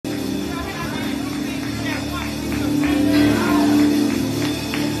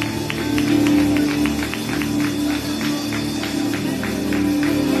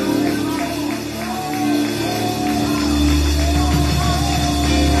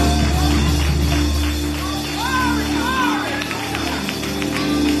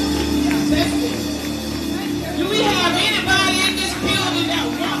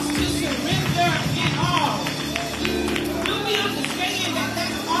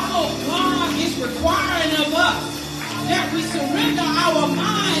requiring of us that we surrender our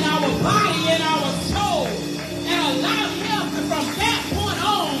mind, our body, and our soul, and allow him to, from that point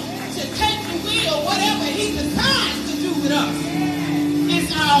on, to take the wheel. Whatever he decides to do with us,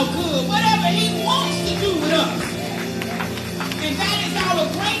 it's all good. Whatever he wants to do with us. And that is our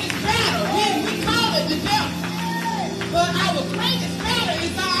greatest battle. We call it the devil. But our greatest battle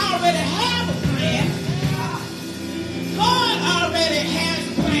is I already have a plan. God already has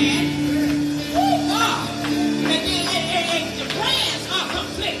a plan. Oh, God. And the plans are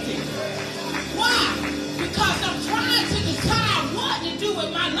conflicting. Why? Because I'm trying to decide what to do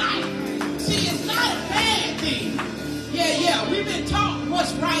with my life. See, it's not a bad thing. Yeah, we've been taught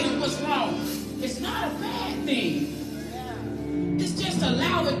what's right and what's wrong. It's not a bad thing. It's just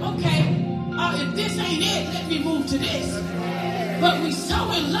allow it, okay, if this ain't it, let me move to this. But we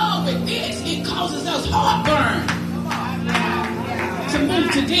so in love with this, it causes us heartburn to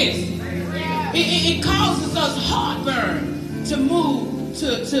move to this. It causes us heartburn to move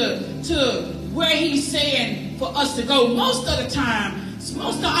to where he's saying for us to go. Most of the time,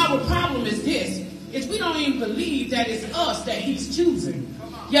 most of our problem is this, is we don't even believe that it's us that he's choosing.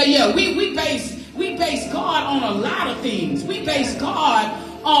 Yeah, we base God on a lot of things. We base God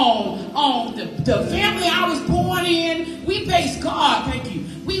on the family I was born in. We base God, thank you.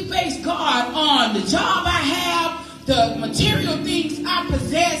 We base God on the job I have, the material things I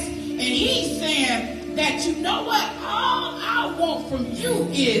possess. And he's saying that, you know what? All I want from you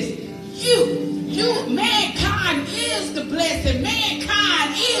is you. Mankind is the blessing.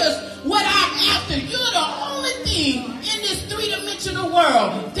 Mankind is what I'm after. You're the only thing in this three-dimensional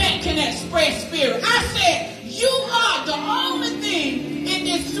world that can express spirit. I said, you are the only thing in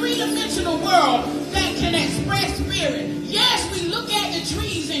this three-dimensional world that can express spirit. Yes, we look at the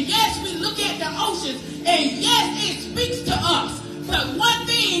trees, and yes, we look at the oceans, and yes, it speaks to us. But one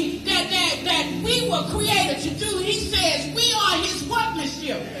thing that we were created to do, he says, we are his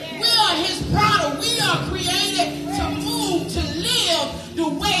workmanship. We are his product. We are created to move, to live the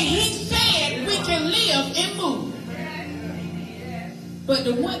way he said we can live and move. But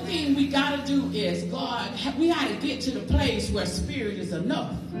the one thing we got to do is, we got to get to the place where spirit is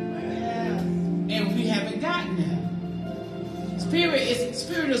enough. And we haven't gotten there. Spirit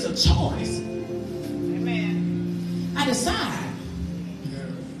is a choice. Amen. I decide.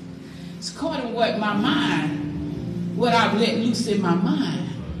 It's according to what I've let loose in my mind.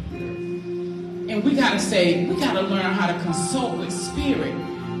 And we got to learn how to consult with spirit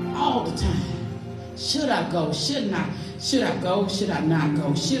all the time. Should I go? Shouldn't I? Should I go? Should I not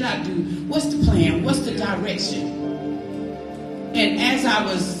go? Should I do? What's the plan? What's the direction? And as I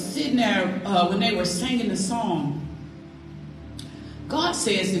was sitting there when they were singing the song, God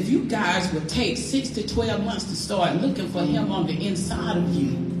says if you guys would take 6 to 12 months to start looking for him on the inside of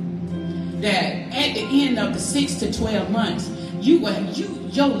you, that at the end of the 6 to 12 months,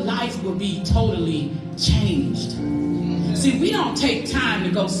 your life will be totally changed. See, we don't take time to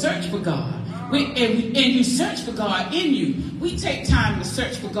go search for God. And you search for God in you. We take time to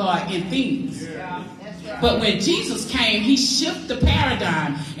search for God in things. Yeah, that's right. But when Jesus came, he shifted the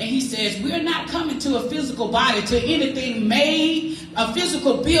paradigm. And he says, we're not coming to a physical body, to anything made, a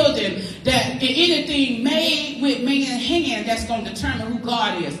physical building, that anything made with man's hand that's going to determine who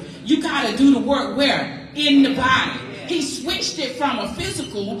God is. You got to do the work where? In the body. He switched it from a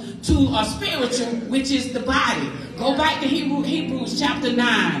physical to a spiritual, which is the body. Go back to Hebrews chapter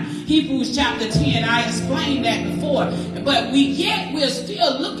 9, Hebrews chapter 10. I explained that before. But we're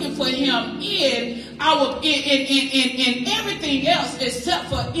still looking for him in everything else except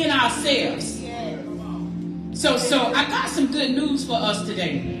for in ourselves. So I got some good news for us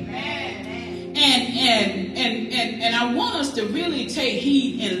today. And I want us to really take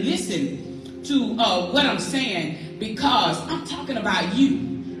heed and listen to what I'm saying, because I'm talking about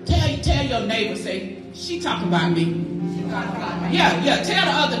you. Tell your neighbor, say, she talking about me. Yeah, tell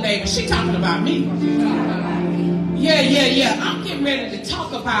the other neighbor, she talking about me. Yeah. I'm getting ready to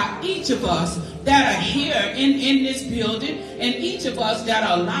talk about each of us that are here in this building, and each of us that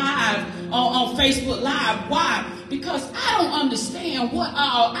are live on Facebook Live. Why? Because I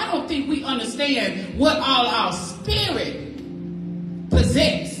don't think we understand what all our spirit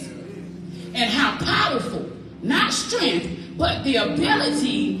possess, and how powerful, not strength, but the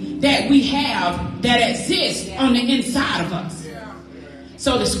ability that we have that exists on the inside of us.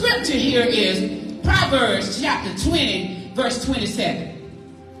 So the scripture here is Proverbs chapter 20, verse 27.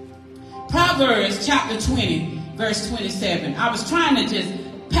 Proverbs chapter 20, verse 27. I was trying to just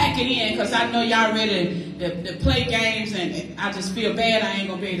pack it in because I know y'all ready to play games, and I just feel bad I ain't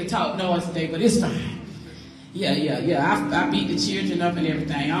going to be able to talk noise today, but it's fine. Yeah. I beat the children up and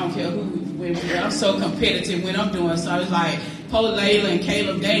everything. I don't care I'm so competitive when I'm doing so. It's like poor Layla and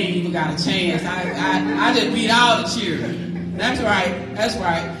Caleb, they ain't even got a chance. I just beat all the children. That's right. That's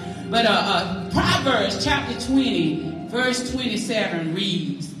right. But Proverbs chapter 20, verse 27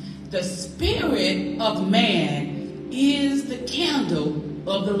 reads, "The spirit of man is the candle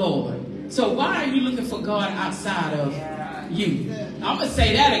of the Lord." So why are you looking for God outside of you? I'm going to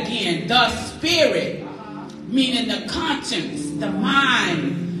say that again. The spirit, meaning the conscience, the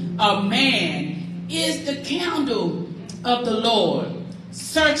mind of man, is the candle of the Lord,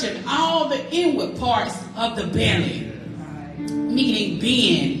 searching all the inward parts of the belly, meaning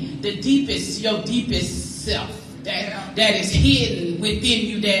being the deepest, your deepest self that is hidden within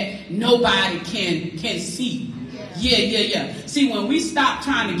you that nobody can see. Yeah. See, when we stop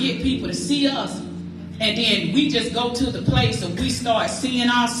trying to get people to see us, and then we just go to the place and we start seeing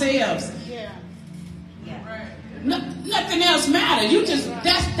ourselves, nothing else matters. You just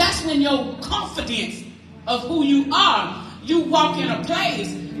that's when your confidence of who you are. You walk in a place,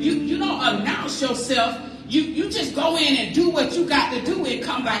 you don't announce yourself. You just go in and do what you got to do and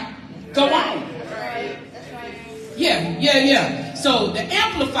come back, go on. Yeah. So the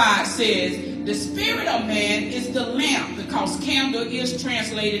Amplified says, the spirit of man is the lamp, because candle is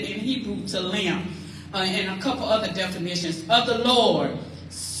translated in Hebrew to lamp, and a couple other definitions of the Lord,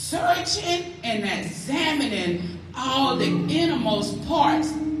 searching and examining all the innermost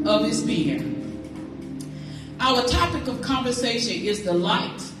parts of his being. Our topic of conversation is the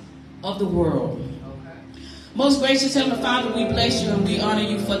light of the world. Most gracious Heavenly Father, we bless you and we honor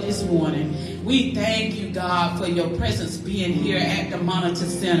you for this morning. We thank you, God, for your presence being here at the Monitor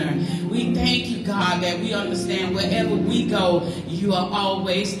Center. We thank you, God, that we understand wherever we go, you are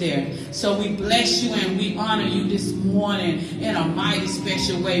always there. So we bless you and we honor you this morning in a mighty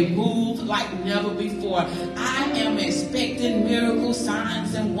special way. Move like never before. I am expecting miracles,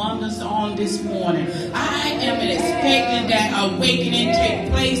 signs, and wonders on this morning. I am expecting that awakening take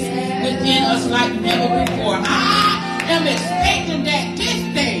place within us like never before. I am expecting that this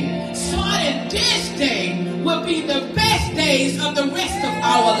day, starting this day, will be the best days of the rest of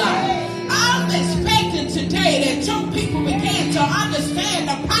our life. I'm expecting today that young people begin to understand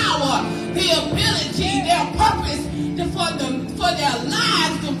the power, the ability, their purpose for their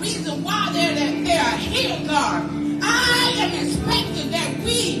lives, the reason why they are here, God. I am expecting that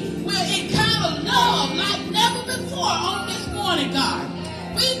we will encounter love like never before on this morning, God.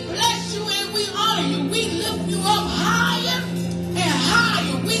 We bless you and we honor you. We lift you up higher and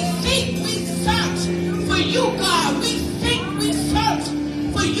higher. We seek, we search for you, God. We seek, we search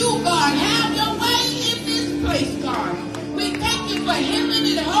for you, God. Have your way in this place, God. We thank you for healing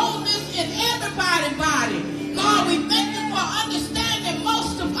and wholeness in everybody's body. God, we thank you for understanding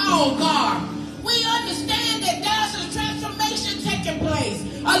most of all, God. We understand that there's a transformation taking place.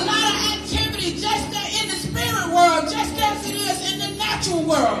 A lot of activity just in the spirit world, just as it is in the natural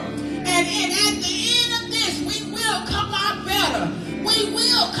world. And at the end of this, we will come out better. We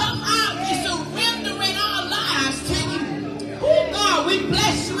will come out and surrendering our lives to you. Oh, God, we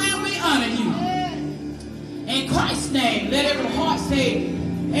bless you and we honor you. In Christ's name, let every heart say,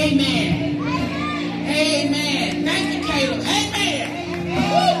 amen. Amen. Thank you, Caleb. Amen.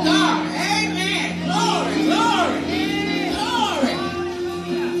 Oh, God. Amen. Glory.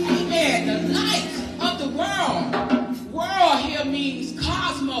 Amen. The light of the world. World here means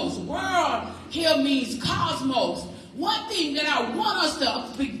cosmos. World here means cosmos. One thing that I want us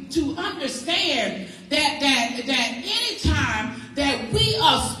to understand that anytime that we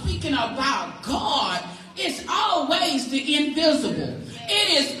are speaking about God, it's always the invisible. It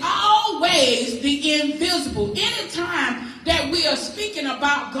is always the invisible. Anytime that we are speaking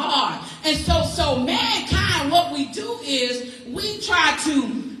about God. And so mankind, what we do is we try to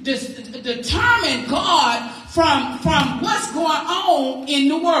determine God from what's going on in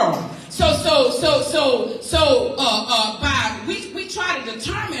the world. We try to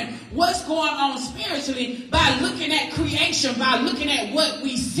determine what's going on spiritually by looking at creation, by looking at what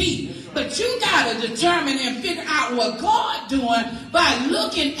we see. But you got to determine and figure out what God's doing by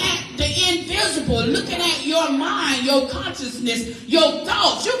looking at the invisible, looking at your mind, your consciousness, your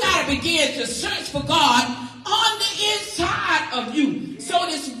thoughts. You got to begin to search for God on the inside of you. So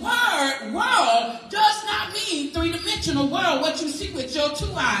this world does not mean three-dimensional world, what you see with your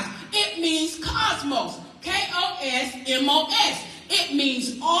two eyes. It means cosmos, K-O-S-M-O-S. It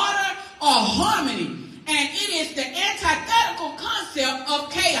means order or harmony. And it is the antithetical concept of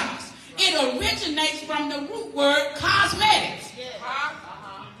chaos. It originates from the root word cosmetics.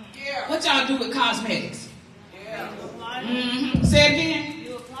 What y'all do with cosmetics? Say it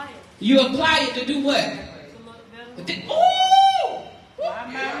again. You apply it to do what? Ooh!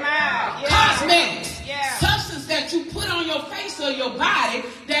 of your body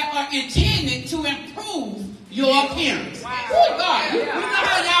that are intended to improve your appearance. Wow. Oh, God. You know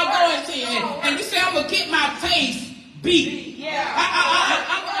how y'all go and say, and you say, I'm going to get my face beat. Yeah.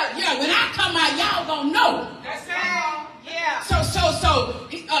 When I come out, y'all going to know. That's it. Yeah. So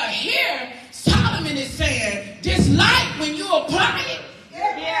here, Solomon is saying, this light, when you apply it,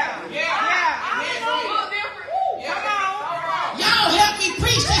 y'all help me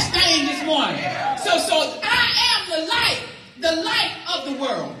preach this thing this morning. So I am the light of the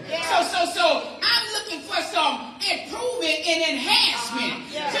world. So I'm looking for some improvement and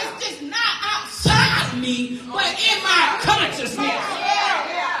enhancement. Just not outside me, but in my consciousness.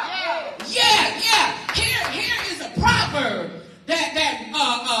 Here is a proverb that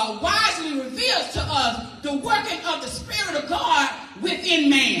wisely reveals to us the working of the Spirit of God within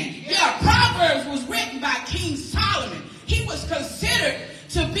man. Proverbs was written by King Solomon. He was considered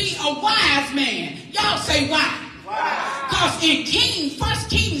to be a wise man. Y'all say why? Because in 1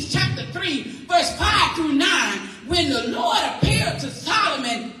 Kings chapter 3, verse 5 through 9, when the Lord appeared to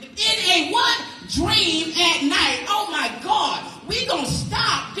Solomon in a what? Dream at night. Oh my God. We're going to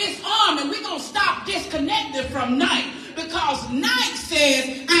stop disarming. We're going to stop disconnected from night. Because night says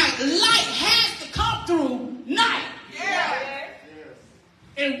our light has to come through night.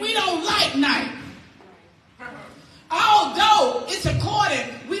 And we don't like night. Although it's according,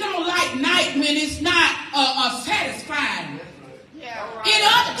 we don't like night when it's not satisfying. In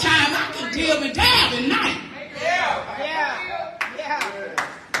other time, I can deal and dab at night.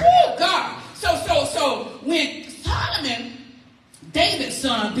 Oh God. So when Solomon, David's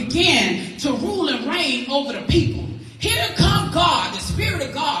son, began to rule and reign over the people, here come God, the Spirit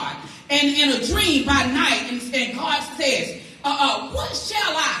of God, and in a dream by night, and God says, what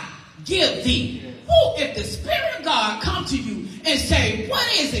shall I give thee? If the Spirit of God come to you and say, what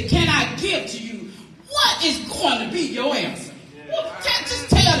is it can I give to you? What is going to be your answer? Just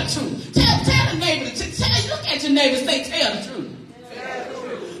tell the truth. Tell the neighbor. Look at your neighbor and say, tell the truth.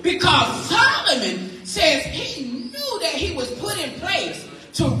 Because Solomon says he knew that he was put in place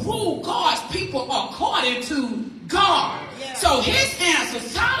to rule God's people according to God. So his answer,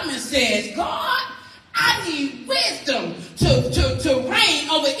 Solomon says, God, I need wisdom to reign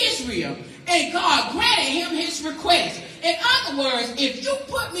over Israel. And God granted him his request. In other words, if you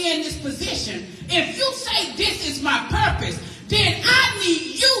put me in this position, if you say this is my purpose, then I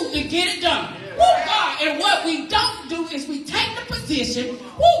need you to get it done. God. And what we don't do is we take the position,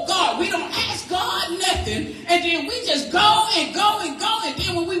 God, we don't ask God nothing, and then we just go and go and go, and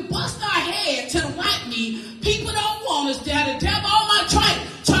then when we bust our head to the white knee, people don't want us there. The devil on my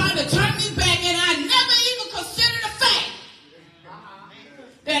trying to turn me back, and I never even considered the fact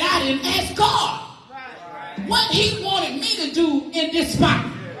that I didn't ask God what he wanted me to do in this spot.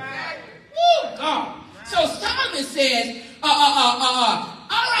 God. So Solomon says, all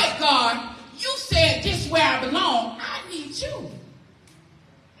right, God, you said this where I belong. I need you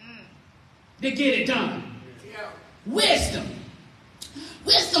to get it done. Wisdom.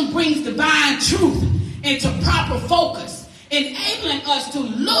 Wisdom brings divine truth into proper focus, enabling us to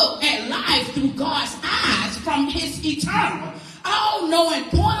look at life through God's eyes from his eternal, all-knowing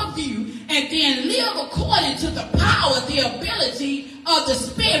point of view, and then live according to the power, the ability of the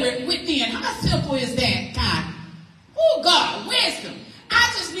Spirit within. How simple is that, God? God, wisdom.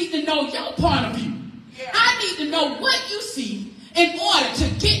 I just need to know your point of view. I need to know what you see in order to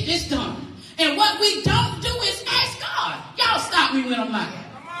get this done. And what we don't do is ask God. Y'all stop me when I'm lying.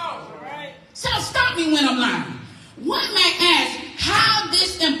 Stop me when I'm lying. One may ask how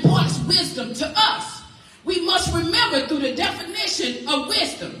this imparts wisdom to us. We must remember through the definition of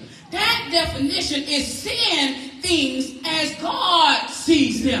wisdom. That definition is seeing things as God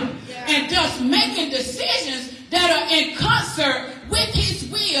sees them. And thus making decisions that are in concert with his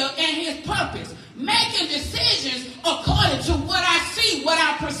will and his purpose. Making decisions according to what I see, what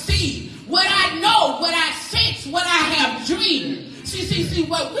I perceive, what I know, what I sense, what I have dreamed. See,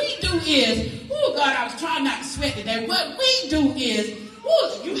 what we do is, God, I was trying not to sweat today. What we do is,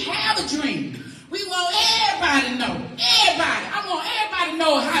 you have a dream. We want everybody to know. Everybody. I want everybody to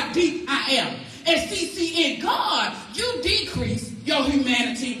know how deep I am. And see, in God, you decrease your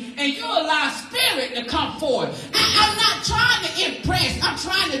humanity and you allow spirit to come forward. I'm not trying to impress. I'm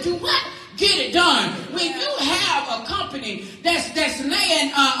trying to do what? Get it done. When you have a company that's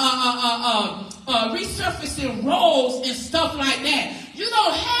laying resurfacing roads and stuff like that, you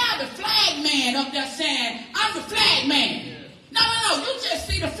don't have the flag man up there saying, I'm the flag man. No. You just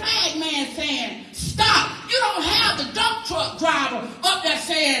see the flag man saying, stop. You don't have the dump truck driver up there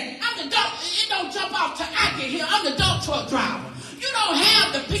saying, it don't jump off till I get here. I'm the dump truck driver. You don't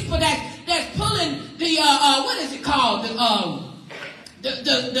have the people that's pulling the, what is it called?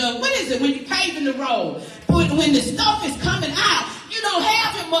 what is it when you paving the road? When the stuff is coming out, you don't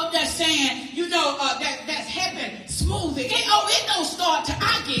have him up there saying, that's helping smooth it. It don't start till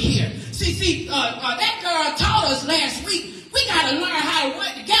I get here. See, that girl taught us last week, we got to learn how to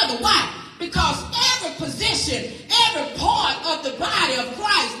work together. Why? Because every position, every part of the body of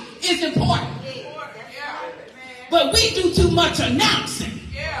Christ is important. But we do too much announcing.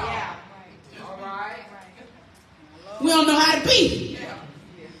 We don't know how to be.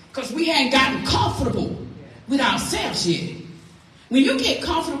 Because we ain't gotten comfortable with ourselves yet. When you get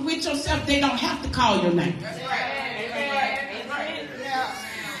comfortable with yourself, they don't have to call your name.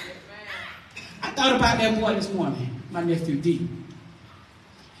 I thought about that boy this morning, my nephew D.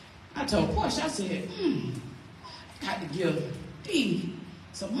 I told Portia, I said, I got to give D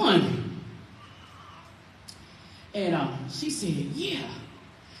some money. And she said, yeah.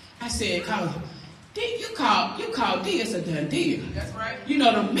 I said, you call D, it's a done deal. That's right. You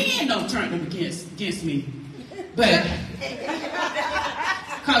know, the men don't turn them against me. But,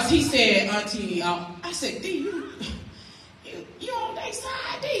 because he said, Auntie, I said, D, you on their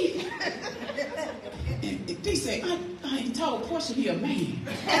side, D. And D said, I told Portia he a man.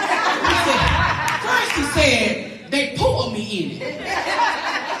 First he said, they pulled me in it.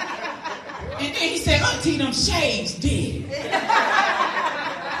 And then he said, Auntie, them shades did.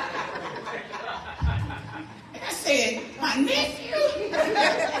 I said, my nephew?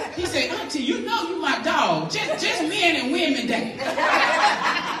 He said, Auntie, you know you my dog. Just men and women day.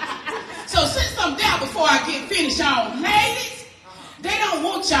 So since I'm there before I get finished on, ladies, they don't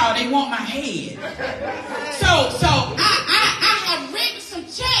want y'all, they want my head. So I have written some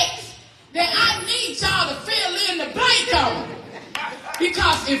checks that I need y'all to fill in the blank on.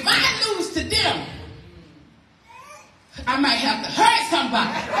 Because if I lose to them, I might have to hurt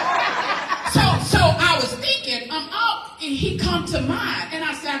somebody. So I was thinking, and he come to mind, and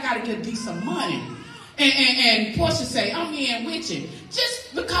I said, I got to give D some money. And Portia say, I'm in with you.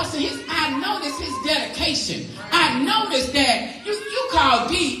 Just because of I noticed his dedication. I noticed that you call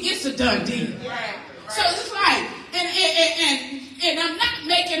D, it's a done deal. So it's like, and I'm not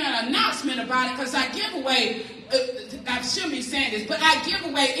making an announcement about it because I give away, I shouldn't be saying this, but I give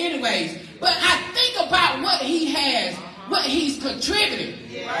away anyways. But I think about what he has, what he's contributing.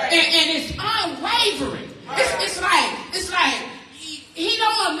 And it's unwavering. It's like he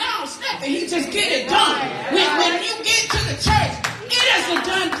don't announce nothing. He just get it done. When you get to the church, it isn't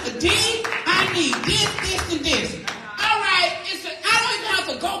done. D, I need this, and this. All right, I don't even have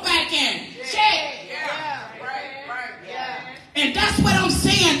to go back and check. And that's what I'm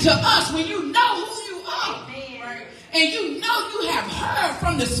saying to us. When you know who you are, and you know you have heard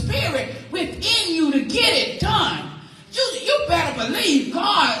from the Spirit within you to get it done, you better believe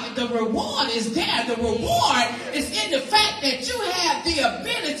God, the reward is there. The reward is in the fact that you have the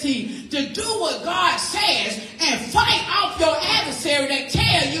ability to do what God says and fight off your adversary that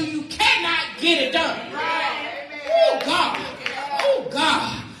tell you cannot get it done. Oh, God. Oh,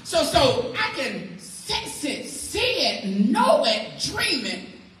 God. So I can sense it, see it, know it, dream it,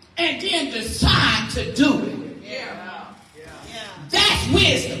 and then decide to do it. That's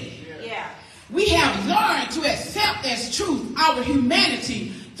wisdom. We have learned to accept as truth our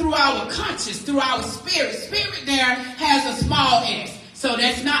humanity through our conscience, through our spirit. Spirit there has a small s, so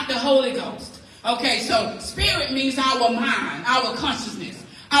that's not the Holy Ghost. Okay, so spirit means our mind, our consciousness,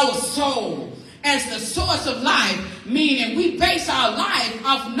 our soul as the source of life, meaning we base our life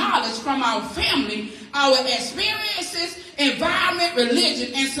off knowledge from our family, our experiences, environment,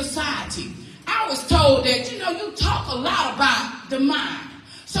 religion, and society. I was told that, you talk a lot about the mind.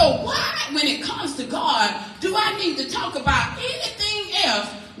 So why, when it comes to God, do I need to talk about anything else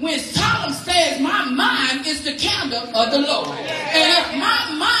when Solomon says my mind is the candle of the Lord? And if my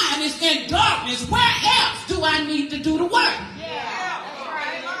mind is in darkness, where else do I need to do the work?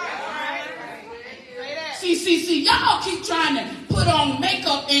 See, y'all keep trying to put on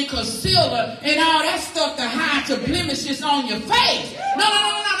makeup and concealer and all that stuff to hide the blemishes on your face. No.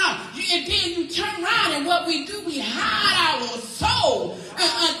 And then you turn around and what we do, we hide our soul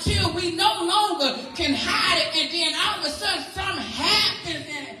until we no longer can hide it. And then all of a sudden something happens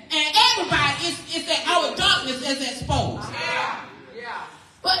and everybody is that our darkness is exposed.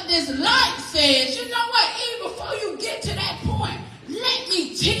 But this light says, you know what, even before you get to that point, let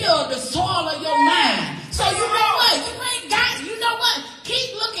me till the soil of your mind. So you know what? You ain't got, you know what?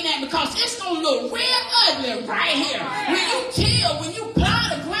 Keep looking at it because it's going to look real ugly right here. When you till, when you plow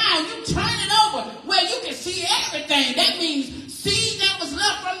the ground, you turn it over where you can see everything. That means seed that was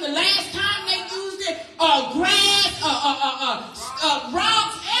left from the last time they used it, grass,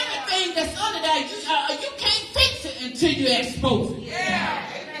 rocks, everything that's under there. You can't fix it until you expose it.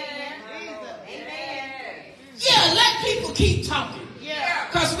 keep talking.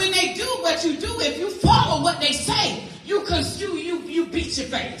 Because when they do what you do, if you follow what they say, you beat your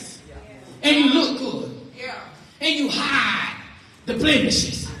face. And you look good. And you hide the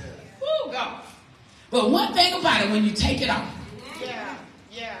blemishes. Oh, God. But one thing about it, when you take it off,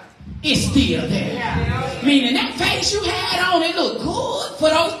 it's still there. Meaning that face you had on, it looked good for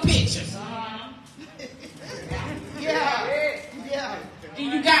those pictures.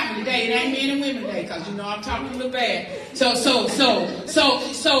 And you got me today. It ain't men and women today, because you know I'm talking a little bad. So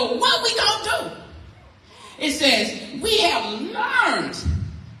what we gonna do? It says, we have learned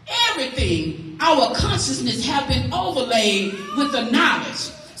everything. Our consciousness have been overlaid with the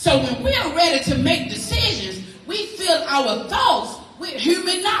knowledge. So when we are ready to make decisions, we fill our thoughts with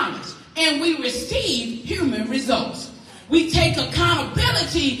human knowledge, and we receive human results. We take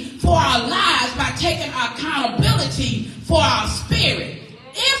accountability for our lives by taking accountability for our spirit.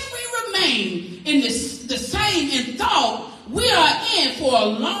 If we remain in the same in thought, we are in for a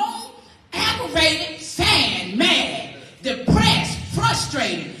long, aggravated, sad, mad, depressed,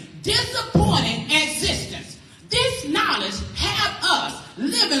 frustrated, disappointing existence. This knowledge have us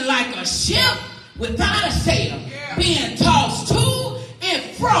living like a ship without a sail, being tossed to and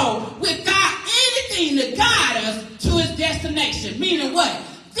fro without anything to guide us to its destination. Meaning what?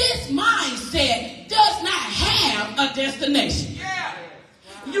 This mindset does not have a destination.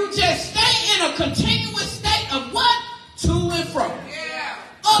 You just stay in a continuous state of what? To and fro.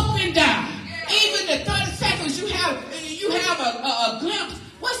 Up and down. Even the 30 seconds you have a glimpse.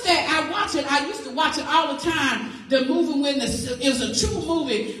 What's that? I used to watch it all the time. The movie it was a true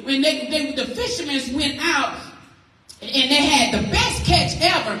movie when the fishermen went out and they had the best catch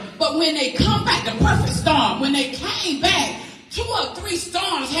ever. But when they come back, the perfect storm, when they came back, 2 or 3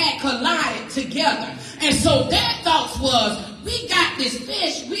 storms had collided together. And so their thoughts was, we got this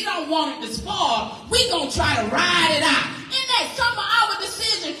fish, we don't want it to spoil, we gonna try to ride it out. Isn't that some of our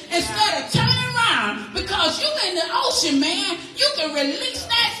decision? Instead of turning around, because you in the ocean, man, you can release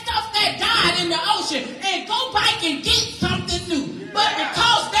that stuff that died in the ocean and go back and get something new. But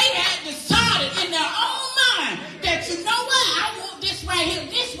because they had decided in their own mind that, you know what, I want this right here,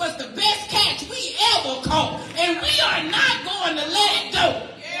 this was the best catch we ever caught, and we are not going to let it go.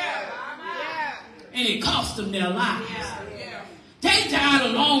 And it cost them their lives. They died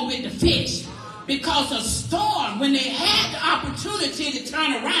along with the fish because of storm. When they had the opportunity to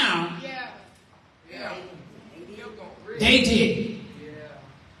turn around, they did.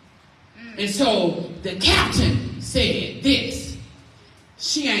 And so the captain said this: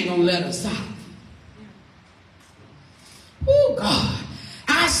 she ain't gonna let us out. Oh God.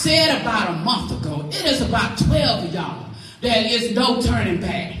 I said about a month ago, it is about 12 of y'all. There is no turning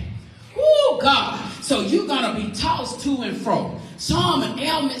back. Oh God. So you're gonna be tossed to and fro. Some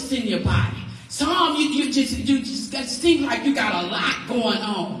ailments in your body. Some you just seem like you got a lot going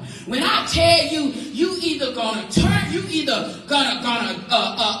on. When I tell you, you either gonna turn, you either gonna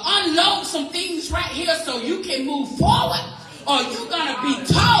unload some things right here so you can move forward, or you gonna be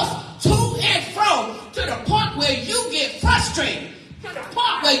tossed to and fro to the point where you get frustrated, to the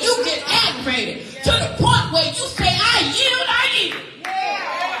point where you get aggravated, to the point where you say, I yield.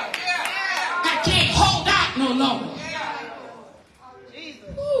 I can't hold out no longer.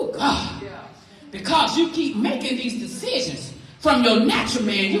 Oh God. Because you keep making these decisions from your natural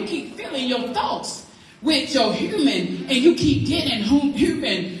man. You keep filling your thoughts with your human, and you keep getting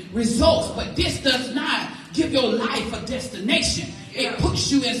human results. But this does not give your life a destination. It puts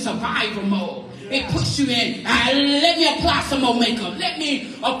you in survival mode. It puts you in, let me apply some more makeup. Let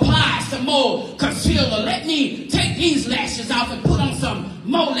me apply some more concealer. Let me take these lashes off and put on some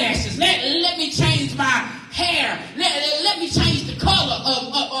more lashes. Let me change my hair. Let me change the color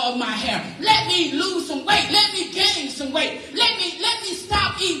of my hair. Let me lose some weight. Let me gain some weight. Let me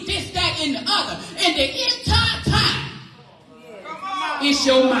stop eating this, that, and the other. And the entire time, it's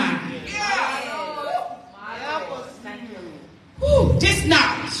your mind. Ooh, this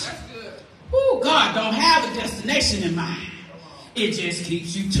knowledge. Ooh, God don't have a destination in mind. It just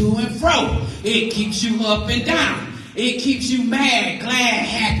keeps you to and fro. It keeps you up and down. It keeps you mad, glad,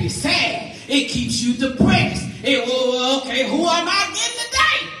 happy, sad. It keeps you depressed. Okay, who am I getting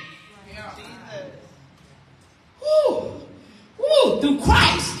today? Through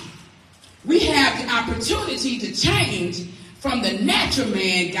Christ, we have the opportunity to change from the natural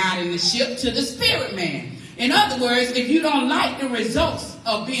man guiding the ship to the spirit man. In other words, if you don't like the results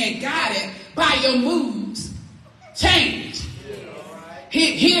of being guided by your moods, change.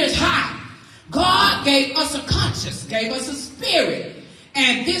 Here's how. God gave us a conscience, gave us a spirit.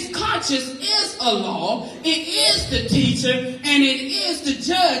 And this conscience is a law. It is the teacher, and it is the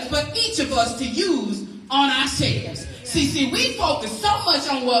judge for each of us to use on ourselves. See, we focus so much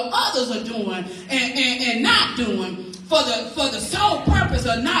on what others are doing and not doing for the sole purpose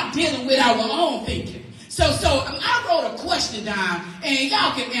of not dealing with our own thinking. So I wrote a question down, and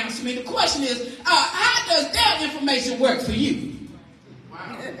y'all can answer me. The question is, how does that information work for you?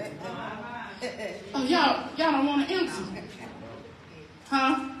 Oh, y'all don't want to answer.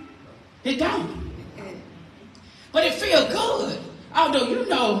 Huh? It don't. But it feels good. Although you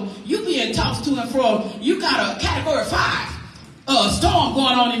know you being tossed to and fro, you got a category 5 storm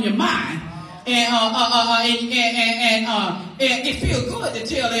going on in your mind, and it feels good to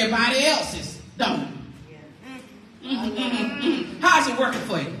tell everybody else's, don't it? How's it working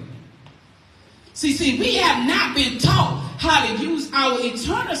for you? See, we have not been taught how to use our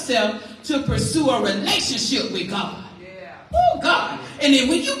eternal self to pursue a relationship with God. Oh, God. And then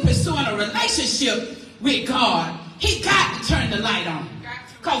when you pursuing a relationship with God, he got to turn the light on.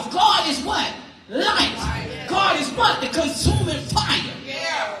 Because God is what? Light. God is what? The consuming fire.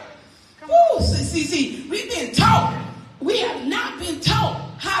 Ooh, see, we've been taught. We have not been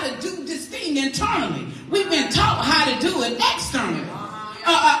taught how to do this thing internally. We've been taught how to do it externally.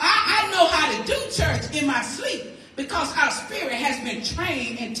 I know how to do church in my sleep because our spirit has been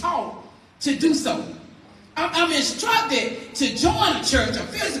trained and taught to do so. I'm instructed to join a church, a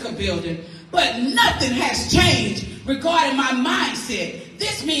physical building, but nothing has changed regarding my mindset.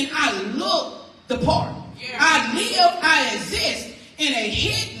 This means I look the part. I exist in a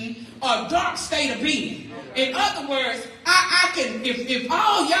hidden or dark state of being. In other words, I can, if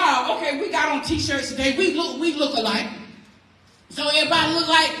all y'all, okay, we got on t-shirts today, we look alike. So everybody look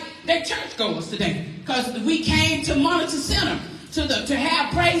like they churchgoers today. Because we came to Monitor Center to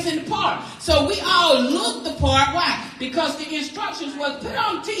have praise in the park. So we all look the part. Why? Because the instructions was put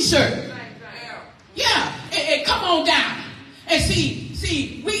on a t-shirt. Yeah, and come on down. And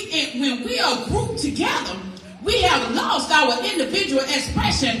see, when we are grouped together, we have lost our individual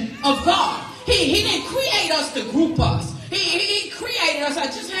expression of God. He didn't create us to group us. He created us. I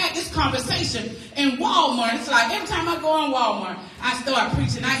just had this conversation in Walmart. It's like every time I go in Walmart, I start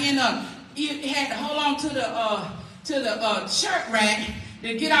preaching. I end up had to hold on to the shirt rack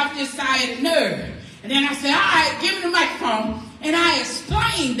to get off this side of the nerve. And then I said, all right, give me the microphone. And I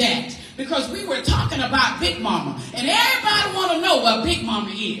explained that because we were talking about Big Mama. And everybody want to know what Big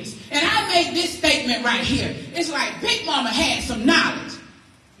Mama is. And I made this statement right here. It's like Big Mama had some knowledge.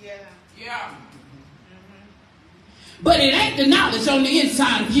 Yeah. But it ain't the knowledge on the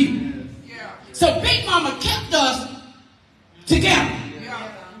inside of you. So Big Mama kept us together.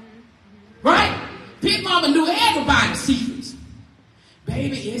 Right? Big Mama knew everybody's secrets.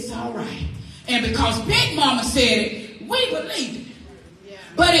 Baby, it's all right. And because Big Mama said it, we believed it.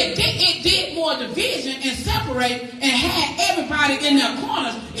 But it did more division and separate and had everybody in their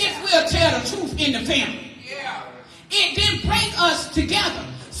corners if we'll tell the truth in the family. It didn't bring us together.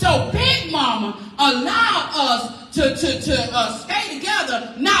 So Big Mama allowed us to stay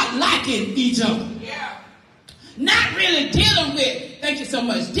together, not liking each other. Not really dealing with, thank you so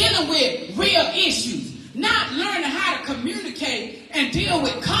much, dealing with real issues. Not learning how to communicate and deal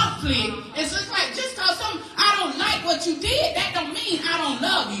with conflict. It's just like, just because I don't like what you did, that don't mean I don't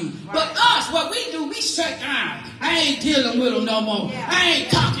love you. But us, what we do, we shut down. I ain't dealing with them no more. I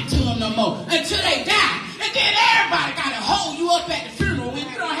ain't talking to them no more until they die. And then everybody got to hold you up at the funeral when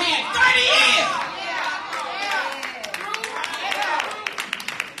you don't have 30 years.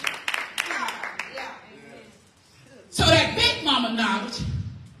 So that Big Mama knowledge,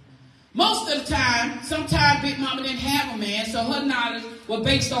 most of the time, sometimes Big Mama didn't have a man, so her knowledge was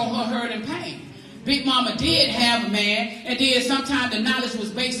based on her hurt and pain. Big Mama did have a man, and then sometimes the knowledge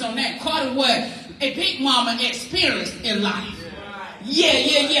was based on that. According to what a Big Mama experienced in life.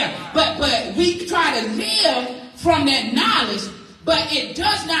 Yeah. But we try to live from that knowledge, but it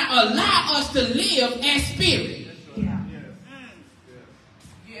does not allow us to live as spirit.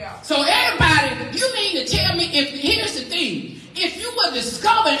 So everybody, you mean to tell me, here's the thing, if you will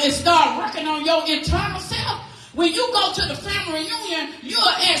discover and start working on your internal self, when you go to the family reunion, you'll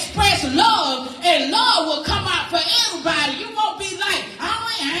express love, and love will come out for everybody. You won't be like,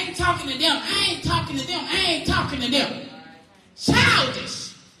 I ain't talking to them, I ain't talking to them, I ain't talking to them.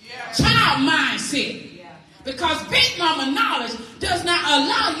 Childish. Child mindset. Because Big Mama knowledge does not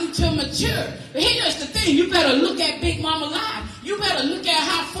allow you to mature. But here's the thing, you better look at Big Mama life. You better look at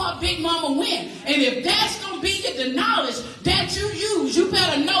how far Big Mama went. And if that's going to be the knowledge that you use, you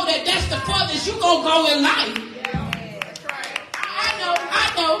better know that that's the farthest you're going to go in life. That's right. I know.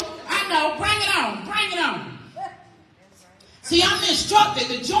 Bring it on. See, I'm instructed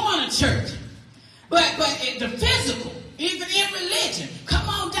to join a church. But the physical, even in religion, come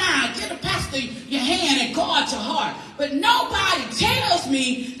on slow down. Get a pastor your hand and guard your heart. But nobody tells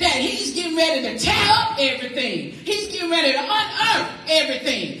me that he's getting ready to tear up everything. He's getting ready to unearth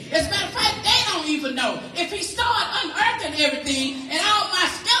everything. As a matter of fact, they don't even know. If he start unearthing everything and all my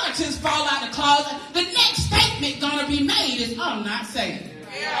skeletons fall out the closet, the next statement gonna be made is, I'm not saved.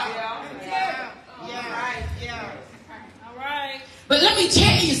 All right. But let me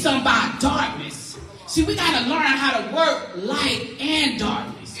tell you something about darkness. See, we got to learn how to work light and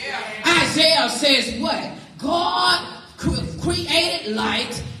darkness. Isaiah says what? God created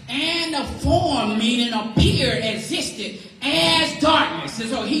light, and the form, meaning appeared, existed as darkness. And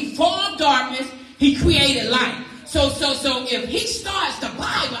so he formed darkness, he created light. So if he starts the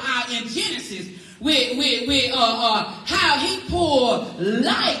Bible out in Genesis with how he pulled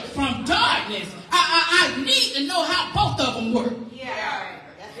light from darkness, I need to know how both of them work.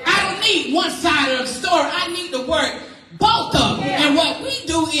 I don't need one side of the story. I need to work both of them. And what we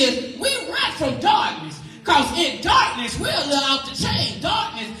do is we run from darkness. Because in darkness, we're a little off the chain.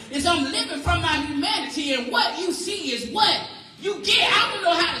 Darkness is I'm living from my humanity, and what you see is what you get. I don't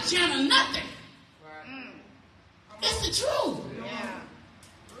know how to channel nothing. It's the truth.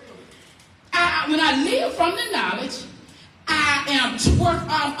 When I live from the knowledge, I'm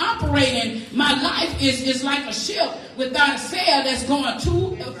operating. My life is like a ship without a sail that's going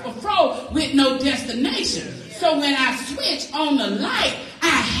to or fro with no destination. So when I switch on the light, I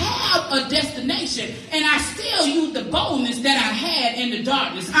have a destination, and I still use the boldness that I had in the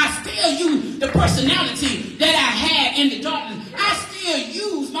darkness. I still use the personality that I had in the darkness. I still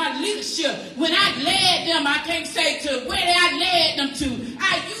use my leadership. When I led them, I can't say to where I led them to.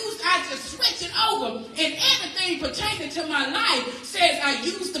 I just switch it over, and everything pertaining to my life says I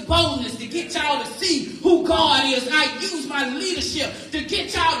use the boldness to get y'all to see who God is. I use my leadership to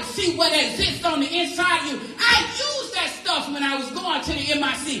get y'all to see what exists on the inside of you. I used that stuff when I was going to the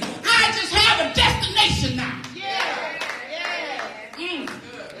MIC. I just have a destination now.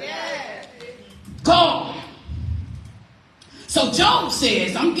 God. So Job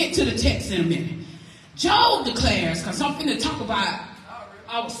says, I'm getting to the text in a minute. Job declares, because I'm going to talk about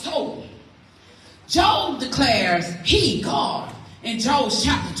our soul. Job declares, he, God, in Job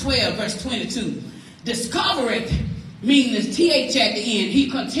chapter 12, verse 22, discovereth, meaning the TH at the end, he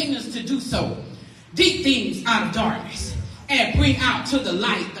continues to do so, deep things out of darkness, and bring out to the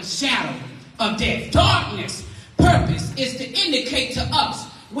light the shadow of death. Darkness, purpose, is to indicate to us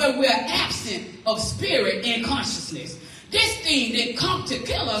where we're absent of spirit and consciousness. This thing didn't come to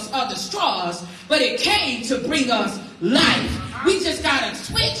kill us or destroy us, but it came to bring us life. We just got to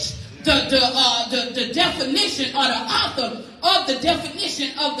switch the definition or the author of the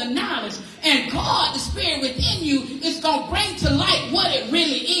definition of the knowledge. And God, the spirit within you, is going to bring to light what it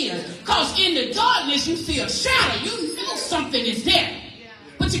really is. Because in the darkness, you see a shadow. You know something is there,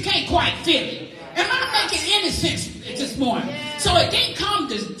 but you can't quite feel it. Am I making any sense this morning? So it didn't come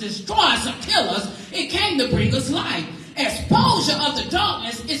to destroy us or kill us. It came to bring us life. Exposure of the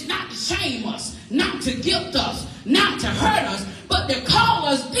darkness is not to shame us, not to guilt us, not to hurt us, but to call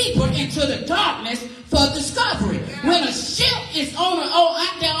us deeper into the darkness for discovery. When a ship is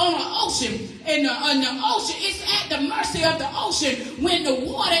out there on an ocean, and the ocean is at the mercy of the ocean when the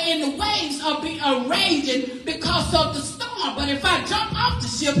water and the waves are raging because of the storm. But if I jump off the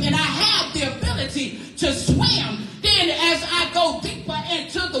ship and I have the ability to swim, then as I go deeper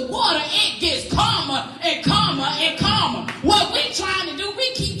into the water, it gets calmer and calmer and calmer. What we trying to do,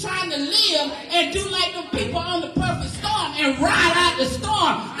 we keep trying to live and do like the people on the perfect storm and ride out the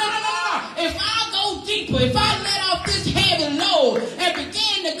storm. No. If I go deeper, if I let off this heavy load and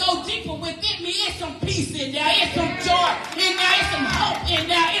begin to go deeper within me, it's some peace in there, it's some joy in there, it's some hope in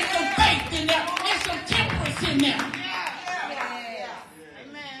there, it's some faith in there, it's some temperance in there.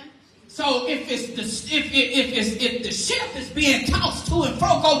 So if the ship is being tossed to and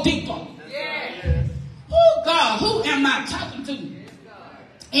fro, go deeper. Oh God, who am I talking to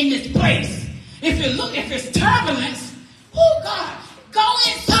in this place? If it's turbulence, oh God, go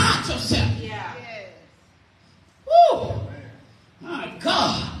inside yourself. Oh my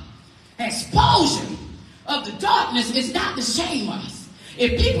God, exposure of the darkness is not to shame us.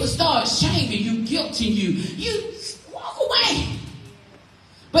 If people start shaming you, guilting you walk away.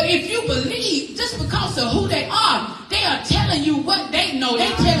 But if you believe, just because of who they are telling you what they know.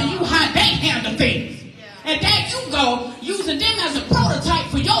 They're telling you how they handle things. And there you go, using them as a prototype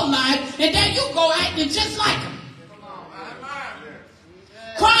for your life, and there you go acting just like them.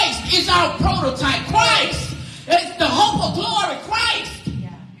 Christ is our prototype. Christ is the hope of glory. Christ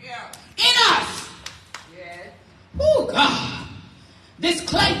in us. Oh God. This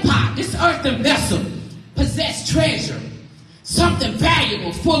clay pot, this earthen vessel, possess treasure. something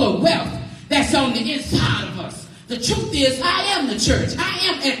valuable, full of wealth that's on the inside of us. The truth is, I am the church. I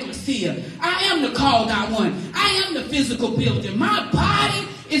am ecclesia. I am the called out one. I am the physical building. My body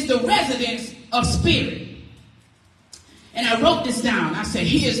is the residence of spirit. And I wrote this down. I said,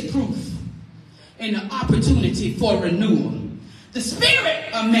 here's proof and the opportunity for renewal. The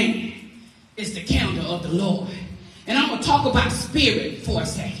spirit of man is the candle of the Lord. And I'm going to talk about spirit for a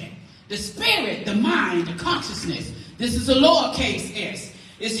second. The spirit, the mind, the consciousness. This is a lowercase s.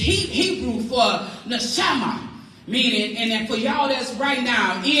 It's Hebrew for neshama. Meaning, and then for y'all that's right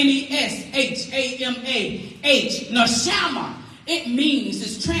now, N-E-S-H-A-M-A-H, neshama. It means,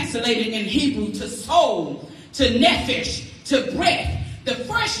 it's translated in Hebrew to soul, to nephesh, to breath. The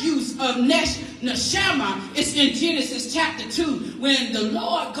first use of neshama is in Genesis chapter 2, when the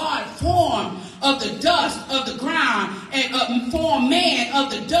Lord God formed of the dust of the ground and formed man of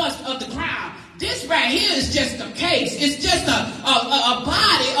the dust of the ground. This right here is just a case. It's just a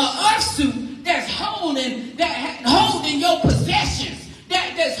body, an earth suit that's holding your possessions,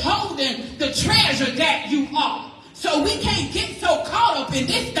 that's holding the treasure that you are. So we can't get so caught up in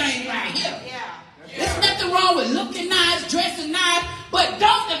this thing right here. There's nothing wrong with looking nice, dressing nice, but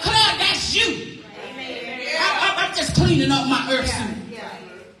don't declare that's you. I'm just cleaning up my earth suit.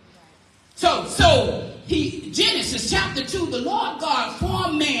 So Genesis chapter 2, the Lord God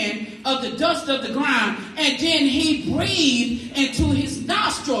formed man of the dust of the ground, and then he breathed into his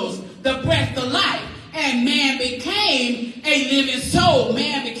nostrils the breath of life, and man became a living soul.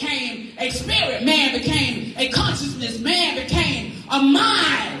 Man became a spirit. Man became a consciousness. Man became a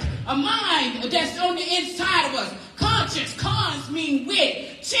mind that's on the inside of us. Conscious, cons mean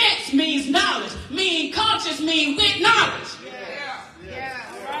wit. Chance means knowledge. Conscious mean with knowledge.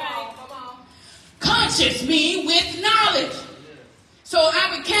 Conscious mean with knowledge. So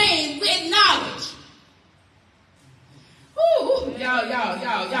I became with knowledge. Ooh, y'all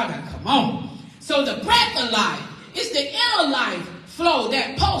gotta come on. So the breath of life is the inner life flow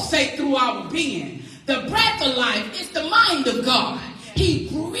that pulsates through our being. The breath of life is the mind of God. He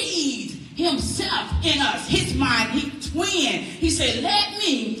breathed himself in us, his mind. He twin. He said, let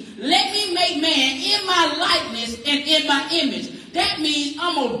me make man in my likeness and in my image. That means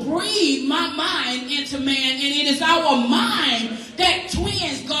I'm going to breathe my mind into man, and it is our mind that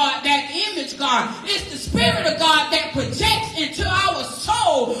twins God, that image God. It's the Spirit of God that projects into our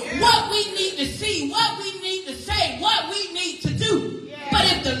soul what we need to see, what we need to say, what we need to do. But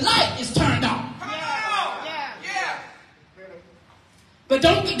if the light is turned on. But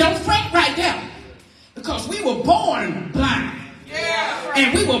don't fret right there, because we were born blind.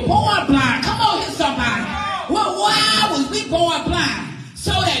 And we were born blind. Come on here, somebody. Well, why was we born blind?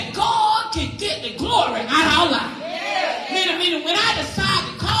 So that God can get the glory out of our life. Meaning when I decide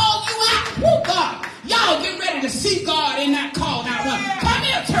to call you out, whoo, God, y'all get ready to see God in that call out. Come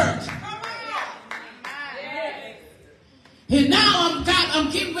here, church. And now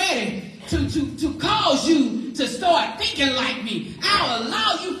I'm getting ready to cause you to start thinking like me. I'll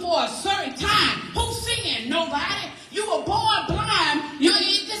allow you for a certain time. Who's singing? Nobody. You were born blind.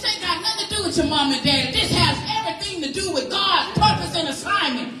 This ain't got nothing to do with your mom and dad. This has everything to do with God's purpose and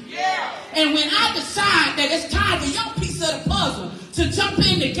assignment. And when I decide that it's time for your piece of the puzzle to jump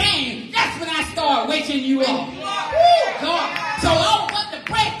in the game, that's when I start waking you up. Woo, God. So but the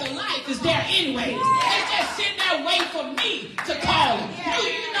breath of life is there anyway. It's just sitting there waiting for me to call it.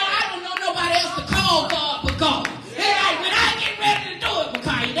 You know, I don't know nobody else to call God but God. And like when I get ready to do it,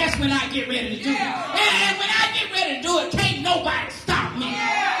 Micaiah, that's when I get ready to do it. And when I get ready to do it, can't nobody stop me.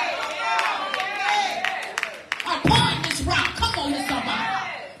 I'm pouring this rock. Come on here, somebody.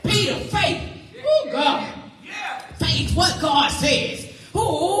 Peter, faith. Oh, God. Faith, what God says. Who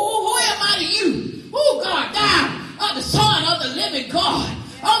am I to you? Oh, God, thou the Son of the living God.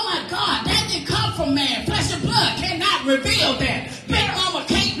 Oh, my God, that didn't come from man. Flesh and blood cannot reveal that. Big Mama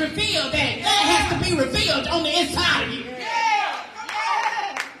can't reveal that. That has to be revealed on the inside of you.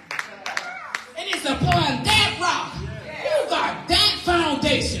 And it's upon that rock, you got that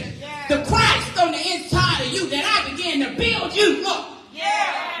foundation, the Christ on the inside of you, that I begin to build you up.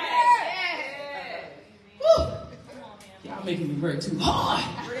 Woo. Y'all making me work too hard.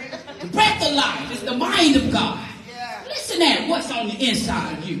 The breath of life is the mind of God. Listen at what's on the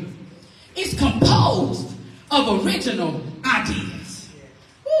inside of you. It's composed of original ideas.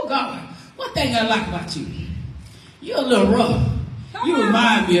 Oh, God. One thing I like about you, you're a little rough. You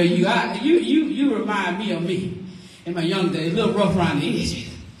remind me of you. You remind me of me in my young days, a little rough around the edges.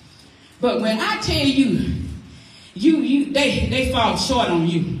 But when I tell you, they fall short on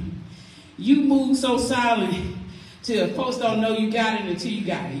you. You move so silent till folks don't know you got it until you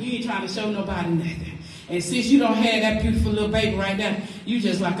got it. You ain't trying to show nobody nothing. And since you don't have that beautiful little baby right now, you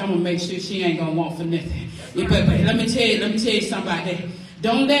just like, I'm going to make sure she ain't going to want for nothing. Yeah, but let me tell you something about that.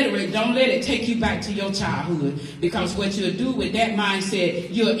 Don't let it take you back to your childhood, because what you'll do with that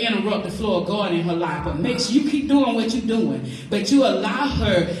mindset, you'll interrupt the flow of God in her life. But make sure you keep doing what you're doing, but you allow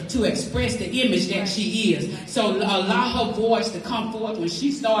her to express the image that she is. So allow her voice to come forth. When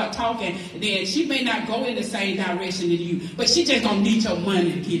she start talking, then she may not go in the same direction as you, but she just gonna need your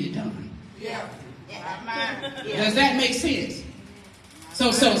money to get it done. Yeah. Does that make sense?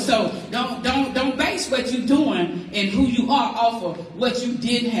 So don't base what you're doing and who you are off of what you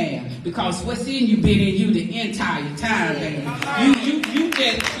didn't have, because what's in you been in you the entire time, baby. You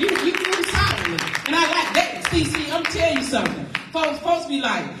solid. And I like that. See, I'm telling you something. Folks be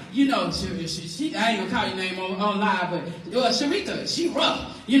like, you know, she I ain't gonna call your name on live, but Sharita, she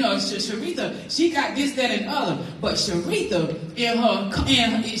rough. You know, Sharita, she got this, that, and other. But Sharita,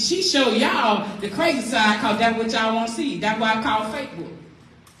 she show y'all the crazy side, because that's what y'all want to see. That's why I call Facebook.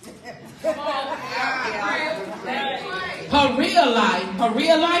 Her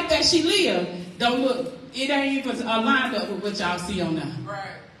real life that she live, don't look, it ain't even lined up with what y'all see on there.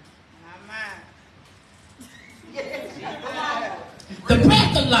 Right. The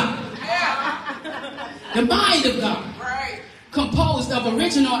breath of life, the mind of God, composed of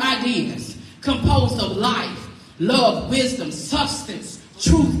original ideas, composed of life, love, wisdom, substance,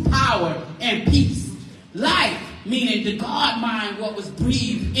 truth, power, and peace. Life, meaning the God mind, what was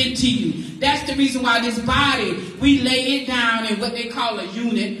breathed into you. That's the reason why this body, we lay it down in what they call a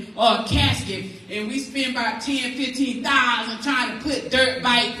unit or a casket, and we spend about 10, 15,000 trying to put dirt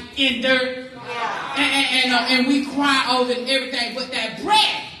bite in dirt. And we cry over everything, but that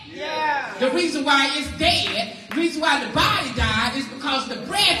breath, the reason why it's dead, the reason why the body died is because the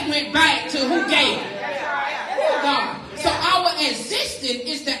breath went back to who gave it. God. So our existence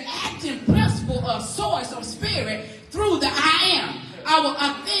is the acting principle of source of spirit through the I am, our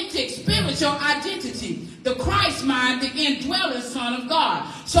authentic spiritual identity, the Christ mind, the indwelling Son of God.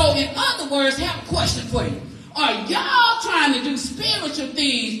 So in other words, I have a question for you. Are y'all trying to do spiritual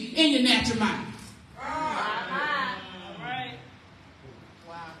things in your natural mind?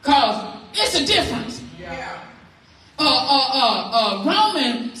 Because it's a difference.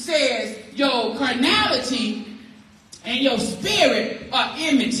 Roman says your carnality and your spirit are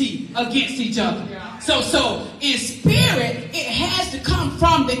enmity against each other. So in spirit, it has to come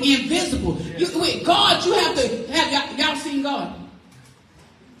from the invisible. With God, you have to have, y'all seen God?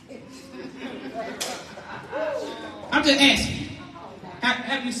 I'm just asking.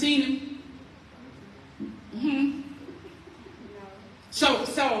 Have you seen him? Mm-hmm.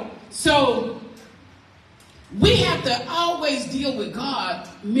 So we have to always deal with God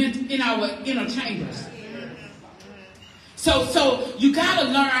in our inner chambers. So you got to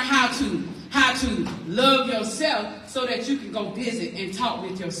learn how to love yourself so that you can go visit and talk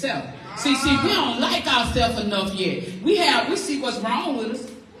with yourself. See, we don't like ourselves enough yet. We see what's wrong with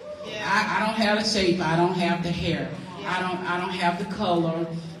us. I don't have the shape. I don't have the hair. I don't have the color.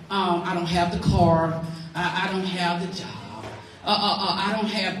 I don't have the car. I don't have the job. I don't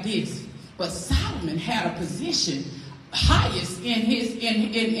have this. But Solomon had a position highest in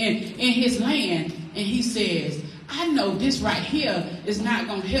his land, and he says, I know this right here is not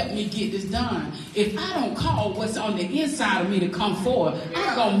going to help me get this done. If I don't call what's on the inside of me to come forward,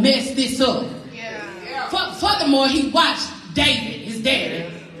 I'm going to mess this up. Furthermore, he watched David, his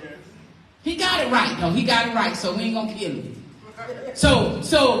daddy. He got it right, though. He got it right, so we ain't going to kill him. So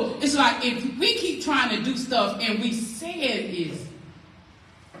it's like if we keep trying to do stuff and we say it is.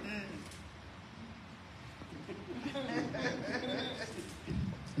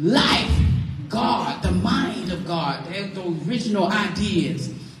 Life, God, the mind of God, the original ideas.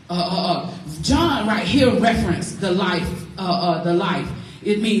 John right here referenced the life.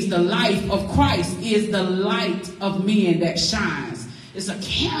 It means the life of Christ is the light of men that shines. It's a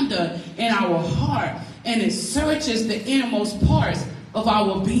candle in our heart, and it searches the innermost parts of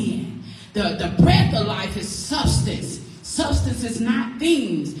our being. The breath of life is substance. Substance is not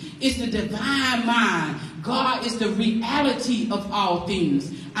things. It's the divine mind. God is the reality of all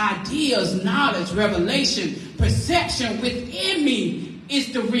things. Ideas, knowledge, revelation, perception within me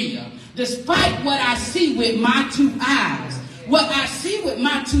is the real. Despite what I see with my two eyes, what I see with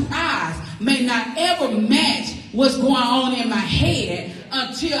my two eyes may not ever match what's going on in my head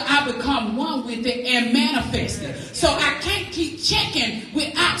until I become one with it and manifest it. So I can't keep checking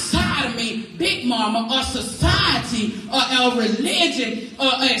with outside of me, Big Mama, or society, or religion,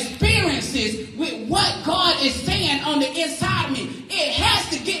 or experiences with what God is saying on the inside of me. It has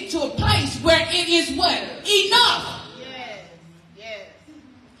to get to a place where it is what? Enough. Yes.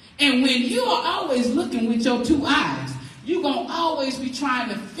 And when you are always looking with your two eyes, you're going to always be trying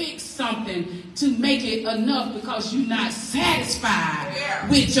to fix something to make it enough because you're not satisfied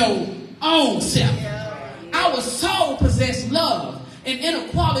with your own self. Our soul possesses love, an inner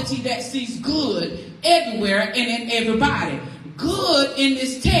quality that sees good everywhere and in everybody. Good in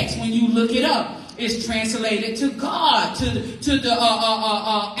this text, when you look it up, is translated to God, to the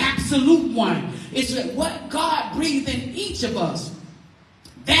absolute one. It's what God breathed in each of us.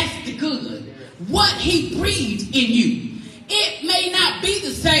 That's the good. What he breathed in you. It may not be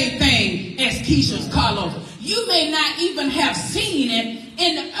the same thing as Keisha's Carlos. You may not even have seen it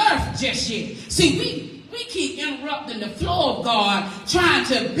in the earth just yet. See, we keep interrupting the flow of God, trying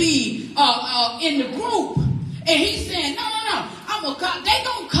to be in the group. And he's saying, no. They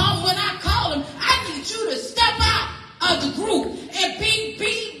gonna come when I call them. I need you to step out of the group and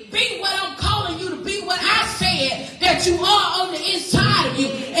be what I'm calling you to be, what I said that you are on the inside of you.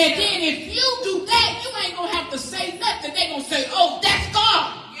 And then if you do that, you ain't gonna have to say nothing. They gonna say, oh, that's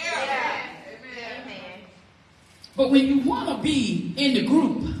God. Yeah. Amen. But when you want to be in the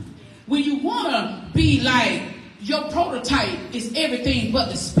group, when you want to be like your prototype is everything but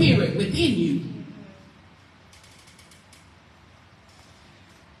the spirit within you,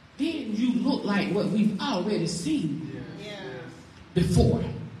 then you look like what we've already seen before.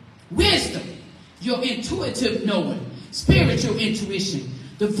 Wisdom, your intuitive knowing, spiritual intuition,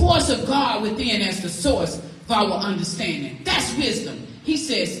 the voice of God within as the source of our understanding. That's wisdom.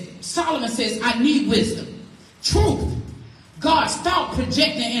 Solomon says, I need wisdom. Truth, God's thought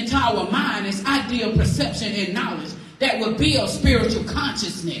projecting into our mind is ideal perception and knowledge that will build spiritual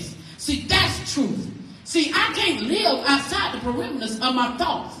consciousness. See, that's truth. See, I can't live outside the perimeters of my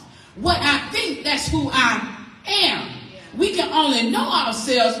thoughts. What I think, that's who I am. We can only know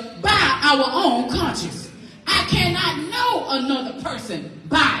ourselves by our own conscience. I cannot know another person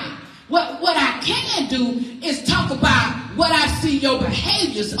by it. What I can do is talk about what I see your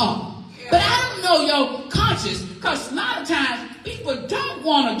behaviors are. But I don't know your conscience, because a lot of times people don't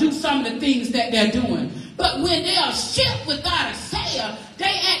want to do some of the things that they're doing. But when they are shipped without a sail, they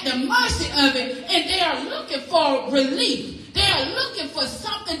at the mercy of it, and they are looking for relief. They are looking for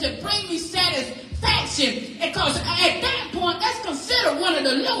something to bring me satisfaction, because at that point, that's considered one of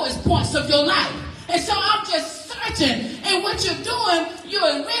the lowest points of your life. And so I'm just searching, and what you're doing,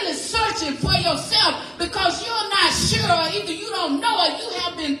 you're really searching for yourself, because you're not sure, either you don't know, or you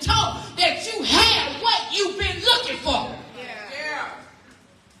have been taught that you have what you've been looking for.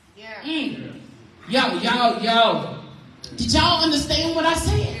 Yo. Did y'all understand what I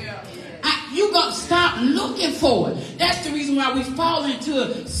said? You got to stop looking for it. That's the reason why we fall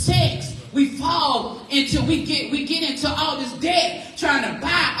into sex. We get into all this debt, trying to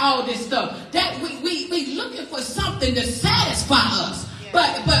buy all this stuff. That we looking for something to satisfy us.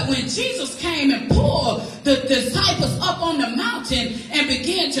 But when Jesus came and pulled the disciples up on the mountain and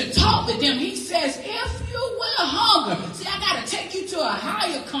began to talk with them, he says, if you will hunger. See, I got to take you to a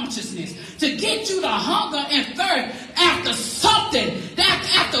higher consciousness to get you to hunger and thirst after something,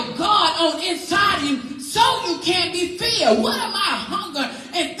 after God on inside of you, so you can be filled. What am I hunger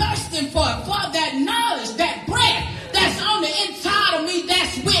and thirsting for? For that knowledge, that breath that's on the inside of me,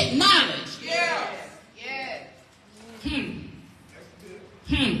 that's with knowledge.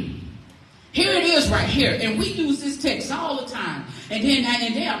 Here it is right here. And we use this text all the time. And then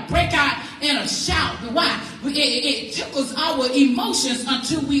they'll break out in a shout. Why? It tickles our emotions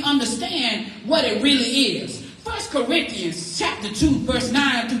until we understand what it really is. 1 Corinthians chapter 2, verse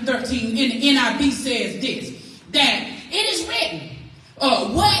 9 through 13 in the NIV says this, that it is written,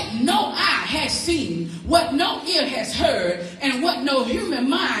 what no eye has seen, what no ear has heard, and what no human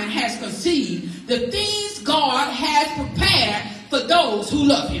mind has conceived, the things God has prepared for those who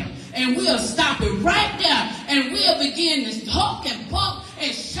love him. And we'll stop it right there, and we'll begin to talk and bump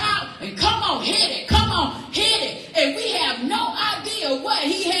and shout and come on, hit it, and we have no idea what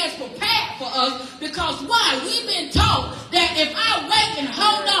he has prepared for us, because why? We've been taught that if I wait and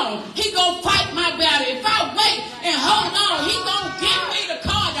hold on, he gonna fight my battle. If I wait and hold on, he gonna give me the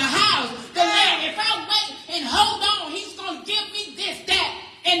car, the house, the land. If I wait and hold on, he's gonna give me this, that,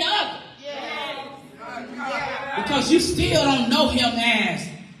 and the other. Because you still don't know him as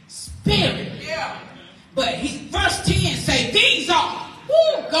spirit. But verse 10 say, these are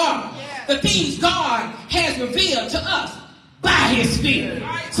God, the things God has revealed to us by his spirit.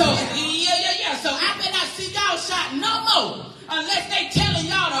 So so I better not see y'all shot no more unless they telling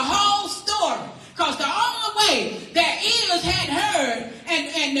y'all the whole story. Because the only way that ears had heard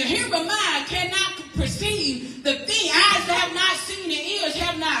and the human mind cannot perceive the thing eyes have not seen and ears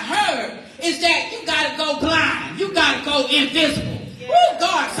have not heard is that you got to go blind. You got to go invisible. Oh,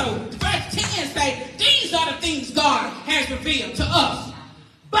 God. So revealed to us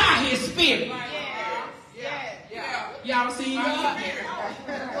by his Spirit. Y'all seen God?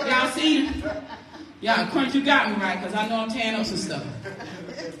 Y'all seen it? Y'all, Crunch, you got me right, because I know I'm tearing up some stuff.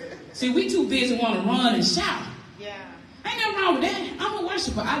 See, we too busy want to run and shout. Ain't nothing wrong with that. I'm a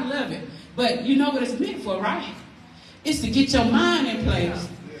worshiper. I love it. But you know what it's meant for, right? It's to get your mind in place.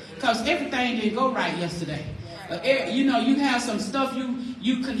 Because everything didn't go right yesterday. You know, you have some stuff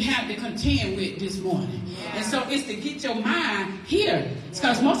you can have to contend with this morning. And so it's to get your mind here.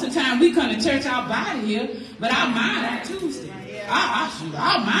 Because most of the time we come to church, our body here, but our mind on Tuesday.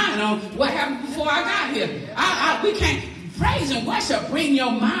 Our mind on what happened before I got here. We can't praise and worship. Bring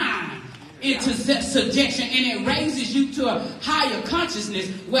your mind into subjection, and it raises you to a higher consciousness.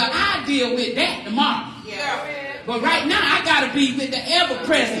 Well, I deal with that tomorrow. But right now, I got to be with the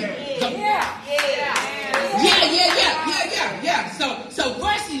ever-present. So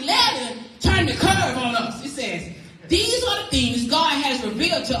verse 11 turned the curve on us. It says, these are the things God has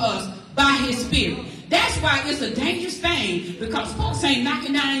revealed to us by his Spirit. That's why it's a dangerous thing, because folks ain't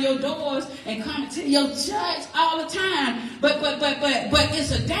knocking down your doors and coming to your church all the time. But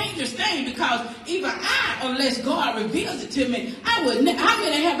it's a dangerous thing, because even unless God reveals it to me, how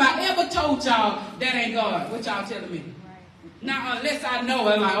many have I ever told y'all that ain't God? What y'all telling me? Now, unless I know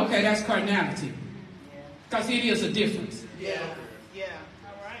it, like, okay, that's carnality. Because it is a difference. All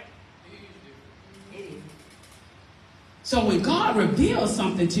right. So when God reveals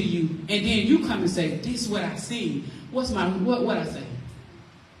something to you, and then you come and say, this is what I see. What I say?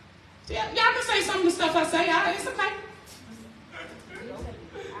 So y'all can say some of the stuff I say. It's okay.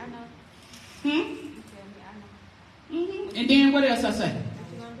 I know. Hmm? You tell me, I know. Mm-hmm. And then what else I say? What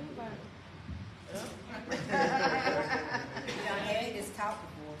you gonna do about it? We done had this talk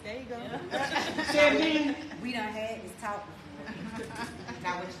before. There you go. Say it again. We done had this talk before.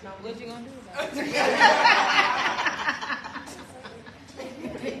 Now What you gonna do about it?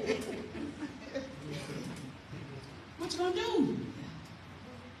 What you gonna do?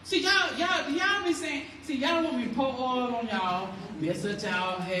 See, y'all be saying, y'all want me to pour oil on y'all, mess up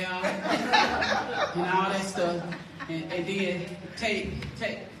y'all hair, and all that stuff, and then take.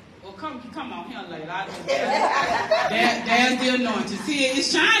 Well, come on here, lady. There's the anointing. See,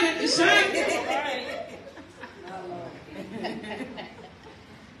 it's shining. It's shining.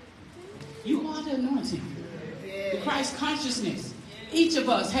 You are the anointing. The Christ consciousness. Each of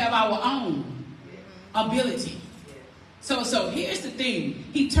us have our own ability. So here's the thing.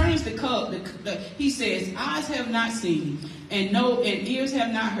 He turns the cup. He says, eyes have not seen, and ears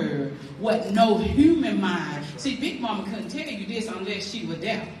have not heard what no human mind. See, Big Mama couldn't tell you this unless she was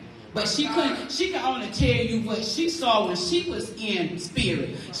there. But she can only tell you what she saw when she was in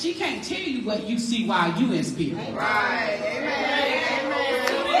spirit. She can't tell you what you see while you in spirit. Right. Amen.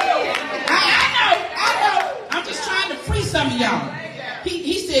 I know. I'm just trying to free some of y'all.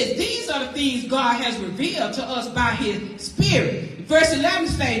 He says, these are the things God has revealed to us by his Spirit. Verse 11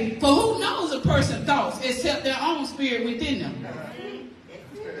 says, for who knows a person's thoughts except their own spirit within them?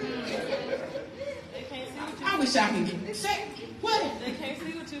 I wish I could get say what? They can't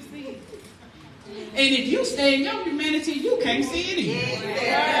see what you see. And if you stay in your humanity, you can't see it either.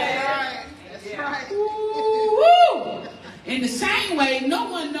 That's right. Ooh. In the same way, no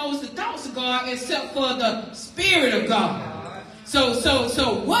one knows the thoughts of God except for the Spirit of God. So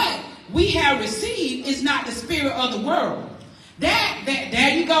what we have received is not the spirit of the world.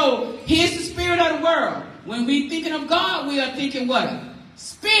 There you go. Here's the spirit of the world. When we thinking of God, we are thinking what?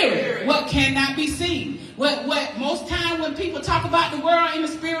 Spirit. What cannot be seen. What most time when people talk about the world in the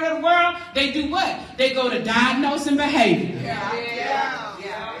spirit of the world, they do what? They go to diagnosing behavior.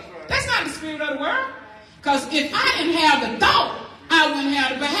 That's not the spirit of the world. Because if I didn't have the thought, I wouldn't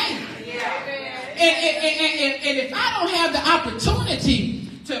have the behavior. And if I don't have the opportunity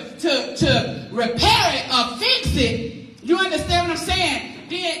to repair it or fix it, you understand what I'm saying?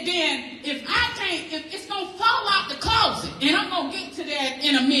 Then if it's gonna fall out the closet, and I'm gonna get to that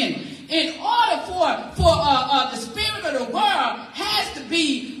in a minute. In order for the spirit of the world has to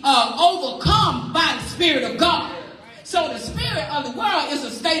be overcome by the Spirit of God. So the spirit of the world is a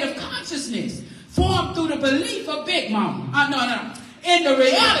state of consciousness formed through the belief of Big Mama. In the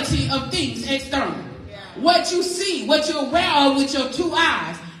reality of things external. What you see, what you're aware of with your two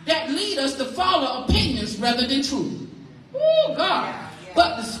eyes, that lead us to follow opinions rather than truth. Oh, God.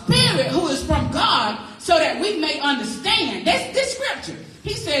 But the Spirit who is from God, so that we may understand. That's this scripture.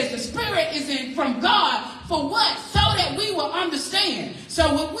 He says the Spirit is from God for what? So that we will understand.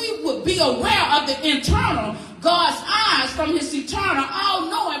 So when we would be aware of the internal, God's eyes from his eternal,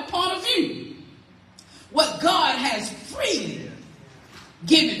 all-knowing point of view. What God has freely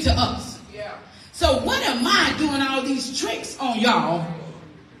given to us. So what am I doing all these tricks on y'all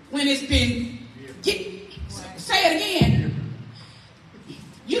when it's been, say it again,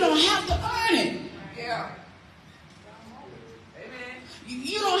 you don't have to earn it. Yeah.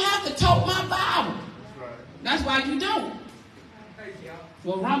 You don't have to tote my Bible. That's why you don't.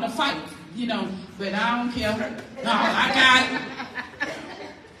 Well, run the fight, but I don't care. No, I got it.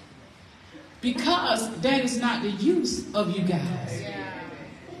 Because that is not the use of you guys.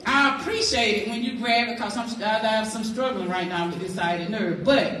 I appreciate it when you grab it, because I have some struggling right now with this sided nerve.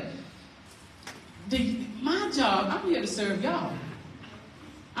 But my job, I'm here to serve y'all.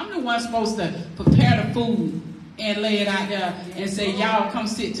 I'm the one supposed to prepare the food and lay it out there and say, y'all come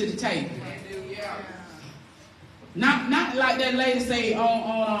sit to the table. Not like that lady say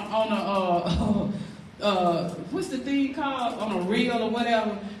on a what's the thing called, on a reel or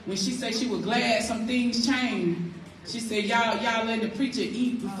whatever, when she said she was glad some things changed. She said, y'all let the preacher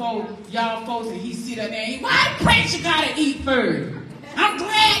eat before y'all folks, and he sit up there and eat. Why the preacher gotta eat first? I'm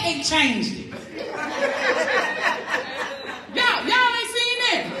glad they changed it. Y'all ain't seen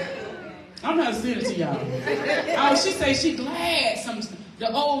that? I'm not sending it to y'all. Oh, she say she glad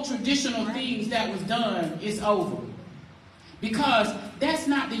the old traditional things that was done is over. Because that's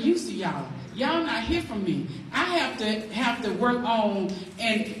not the use of y'all. Y'all not hear from me. I have to work on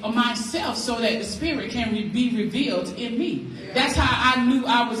myself so that the Spirit can be revealed in me. That's how I knew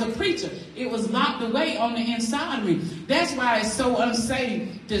I was a preacher. It was locked away on the inside of me. That's why it's so unsafe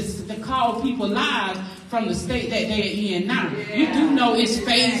to call people live from the state that they're in now. You do know it's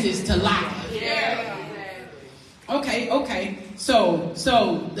phases to life. Okay. So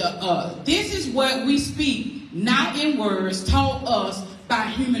this is what we speak, not in words taught us by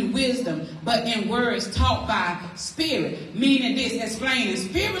human wisdom, but in words taught by spirit. Meaning this, explaining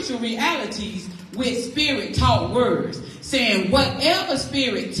spiritual realities with spirit-taught words. Saying whatever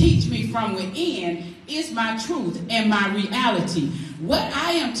spirit teach me from within is my truth and my reality. What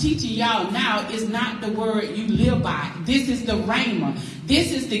I am teaching y'all now is not the word you live by. This is the rhema.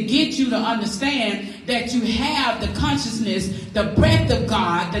 This is to get you to understand that you have the consciousness, the breath of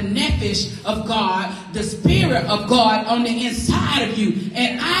God, the nephesh of God, the spirit of God on the inside of you.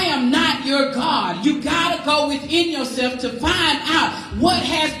 And I am not your God. You got to go within yourself to find out what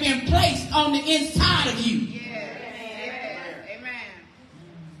has been placed on the inside of you.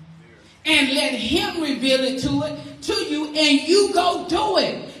 And let him reveal it to you, and you go do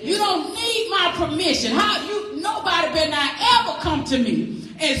it. You don't need my permission. Nobody better not ever come to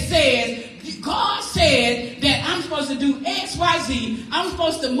me and says, God said that I'm supposed to do X, Y, Z. I'm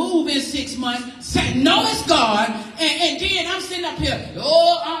supposed to move in 6 months. Say, no, it's God. And then I'm sitting up here.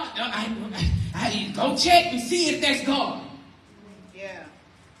 I go check and see if that's God. Yeah.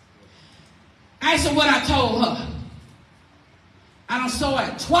 I said what I told her. I done saw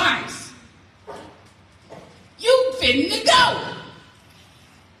it twice. You finna go.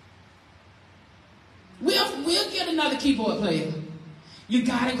 We'll get another keyboard player. You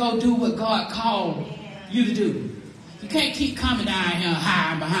gotta go do what God called you to do. You can't keep coming down here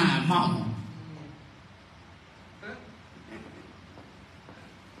hiding behind mama.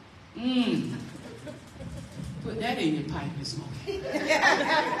 Put that in your pipe and smoke it.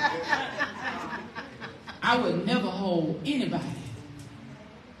 I would never hold anybody.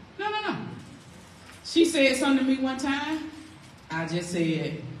 No. She said something to me one time. I just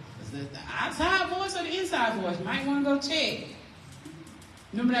said, the outside voice or the inside voice? Might want to go check.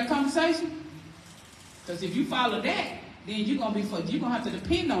 Remember that conversation? Because if you follow that, then you're gonna have to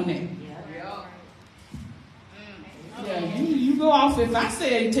depend on that. Yeah, you go off. If I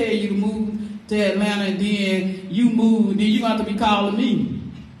tell you to move to Atlanta and then you move, then you're gonna have to be calling me.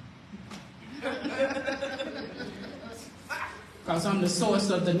 Because I'm the source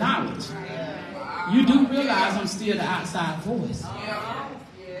of the knowledge. You do realize I'm still the outside voice.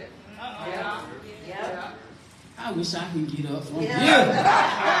 I wish I could get up from here.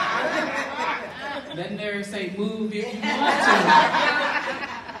 That nerve say move if you want to.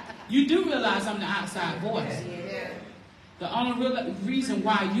 You do realize I'm the outside voice. The only reason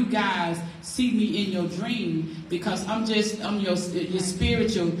why you guys see me in your dream, because I'm your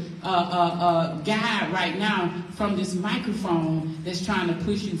spiritual guide right now from this microphone that's trying to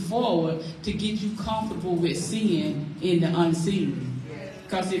push you forward to get you comfortable with seeing in the unseen.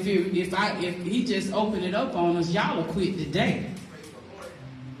 Because if he just opened it up on us, y'all will quit today.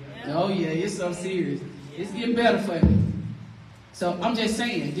 Oh yeah, it's so serious. It's getting better for me. So I'm just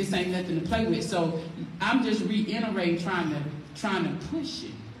saying, this ain't nothing to play with. So I'm just reiterating, trying to push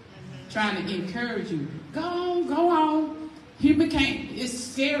it, trying to encourage you. Go on. Human can't. It's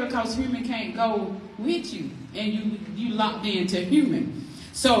scary because human can't go with you, and you locked into human.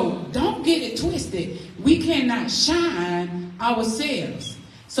 So don't get it twisted. We cannot shine ourselves.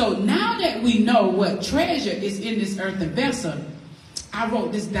 So now that we know what treasure is in this earthen vessel, I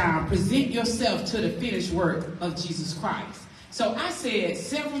wrote this down. Present yourself to the finished work of Jesus Christ. So I said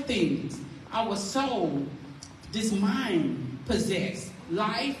several things. Our soul, this mind possess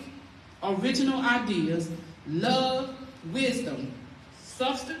life, original ideas, love, wisdom,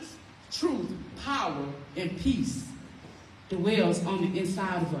 substance, truth, power, and peace dwells on the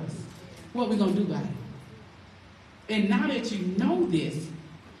inside of us. What are we going to do about it? And now that you know this,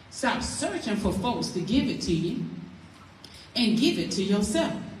 stop searching for folks to give it to you and give it to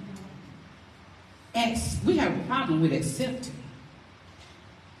yourself. We have a problem with accepting.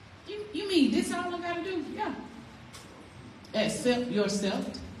 You mean this all I got to do? Yeah. Accept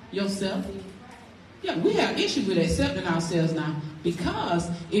yourself. Yeah, we have issue with accepting ourselves now, because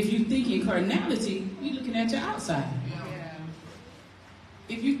if you think in carnality, you're looking at your outside. Yeah.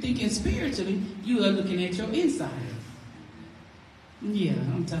 If you think in spiritually, you are looking at your inside. Yeah,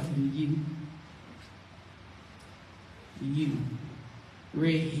 I'm talking to you. You,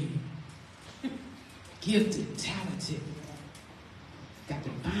 redhead, gifted, talented. Got to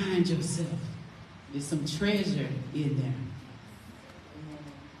find yourself. There's some treasure in there.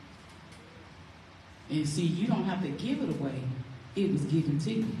 And see, you don't have to give it away. It was given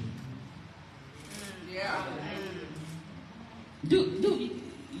to you. Yeah.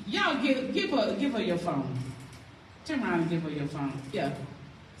 Y'all give her your phone. Turn around and give her your phone. Yeah.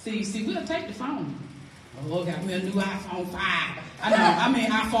 See, we'll take the phone. Oh, got me a new iPhone 5. I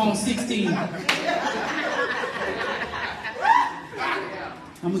mean iPhone 16.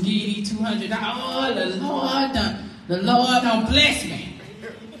 I'm gonna give you these $200. Oh, the Lord don't bless me.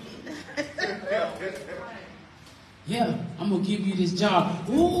 Yeah, I'm going to give you this job.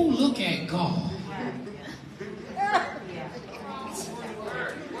 Ooh, look at God.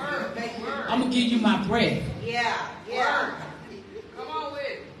 I'm going to give you my breath. Yeah. Come on with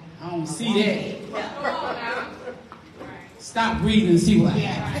it. I don't see that. Stop breathing and see what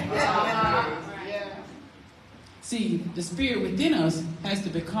happens. See, the spirit within us has to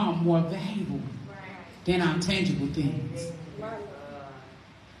become more valuable than our tangible things.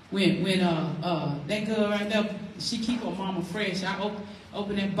 When that girl right there, she keep her mama fresh. I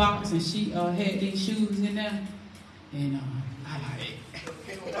opened that box and she had these shoes in there, and I like it.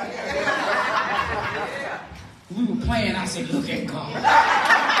 We were playing. I said, "Look at God."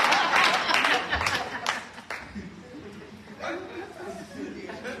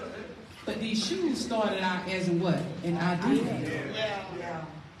 But these shoes started out as a what? An idea. Yeah.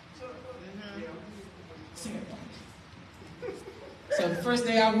 So the first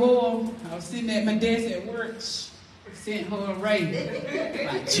day I wore them, I was sitting at my desk at work, sent her a ring.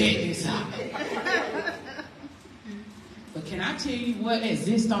 Like, check this out. But can I tell you what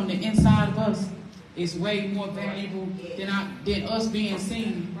exists on the inside of us is way more valuable than us being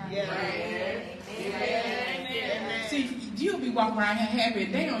seen? Yeah. See, you'll be walking around here happy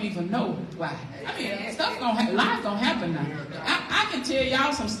and they don't even know why. I mean, life gonna happen now. I can tell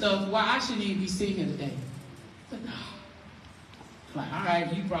y'all some stuff why I shouldn't even be sitting here today. But no. Like, all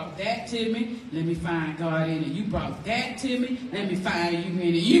right, you brought that to me, let me find God in it. You brought that to me, let me find you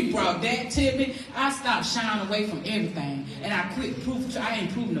in it. You brought that to me. I stopped shying away from everything. And I ain't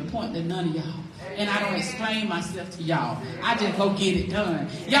proving the point to none of y'all. And I don't explain myself to y'all. I just go get it done.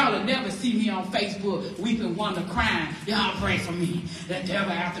 Y'all will never see me on Facebook weeping, wonder, crying. Y'all pray for me. The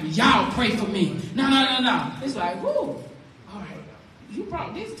devil after me. Y'all pray for me. No. It's like, whoo. All right. You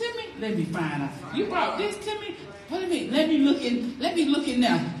brought this to me? Let me find out. You brought this to me? Let me look in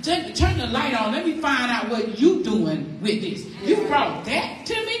now. Turn the light on. Let me find out what you doing with this. You brought that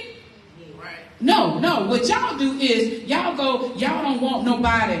to me? No. What y'all do is y'all don't want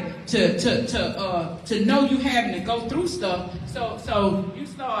nobody to know you having to go through stuff. So you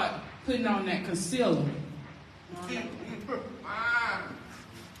start putting on that concealer.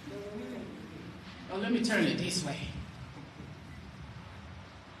 Oh, let me turn it this way.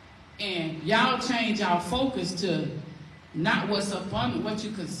 And y'all change y'all focus to not what's up under, what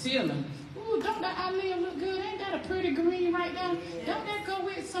you concealing. Ooh, don't that eyelid look good? Ain't that a pretty green right there? Don't that go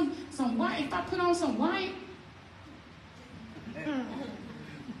with some white? If I put on some white,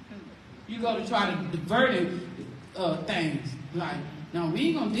 you go to try to divert things. Like, no, we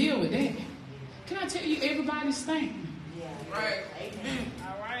ain't gonna deal with that. Can I tell you, everybody stink? Yeah. Right. Amen.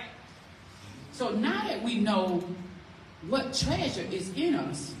 All right. So now that we know what treasure is in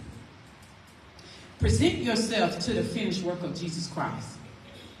us, present yourself to the finished work of Jesus Christ.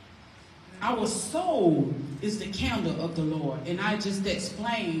 Our soul is the candle of the Lord. And I just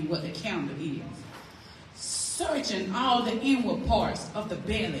explained what the candle is. searching all the inward parts of the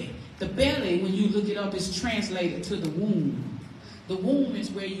belly. The belly, when you look it up, is translated to the womb. The womb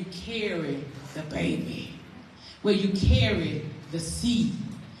is where you carry the baby, where you carry the seed,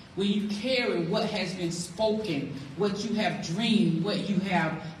 where you carry what has been spoken, what you have dreamed, what you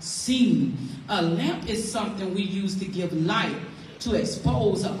have seen. A lamp is something we use to give light, to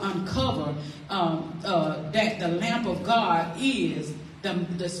expose or uncover that the lamp of God is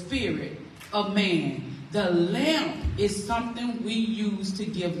the spirit of man. The lamp is something we use to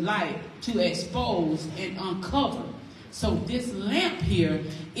give light, to expose and uncover. So this lamp here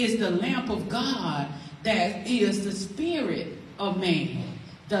is the lamp of God that is the spirit of man.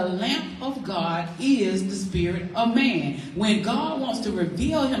 The lamp of God is the spirit of man. When God wants to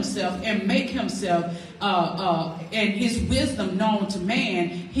reveal himself and make himself and his wisdom known to man,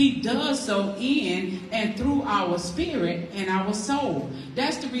 he does so in and through our spirit and our soul.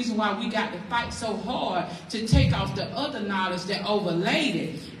 That's the reason why we got to fight so hard to take off the other knowledge that overlaid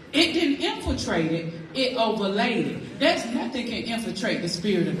it. It didn't infiltrate it, it overlaid it. There's nothing can infiltrate the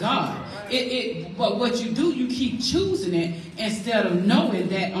Spirit of God. But what you do, you keep choosing it instead of knowing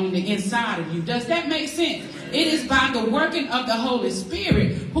that on the inside of you. Does that make sense? It is by the working of the Holy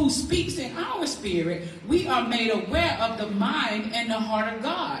Spirit who speaks in our spirit, we are made aware of the mind and the heart of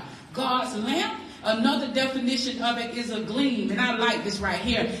God. God's lamp, another definition of it is a gleam. And I like this right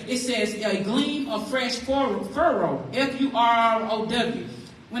here. It says a gleam of fresh furrow, F-U-R-R-O-W.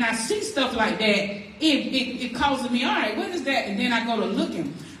 When I see stuff like that, it causes me, all right, what is that? And then I go to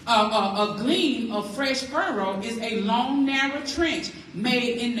looking. A gleam of fresh furrow is a long, narrow trench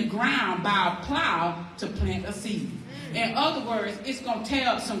made in the ground by a plow to plant a seed. In other words, it's going to tear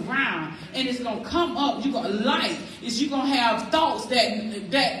up some ground, and it's going to come up. You're going to light. You're going to have thoughts that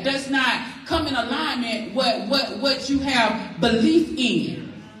does not come in alignment with what you have belief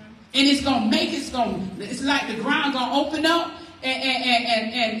in. And it's going to it's like the ground going to open up.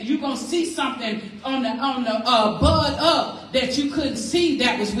 And you're going to see something on the bud up that you couldn't see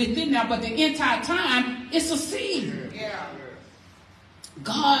that was within there, but the entire time it's a seed. Yeah.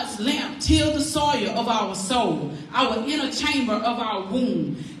 God's lamp tills the soil of our soul, our inner chamber of our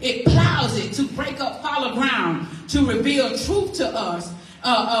womb. It plows it to break up fallow ground, to reveal truth to us,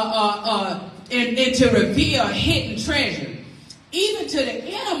 and to reveal hidden treasure. Even to the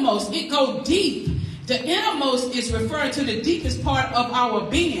innermost, it goes deep. The innermost is referring to the deepest part of our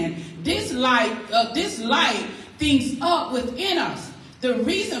being. This light things up within us. The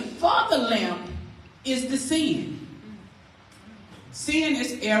reason for the lamp is the sin. Sin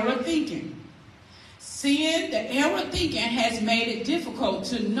is error thinking. Sin, the error thinking, has made it difficult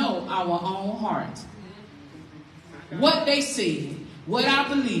to know our own heart. What they see, what I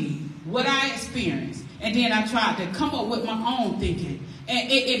believe, what I experience. And then I try to come up with my own thinking. And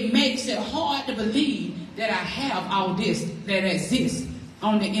it makes it hard to believe that I have all this that exists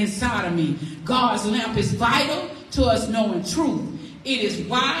on the inside of me. God's lamp is vital to us knowing truth. It is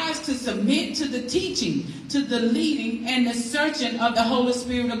wise to submit to the teaching, to the leading, and the searching of the Holy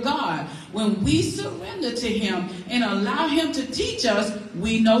Spirit of God. When we surrender to him and allow him to teach us,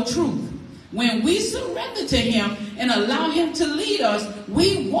 we know truth. When we surrender to him and allow him to lead us,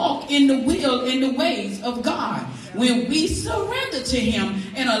 we walk in the will and the ways of God. When we surrender to him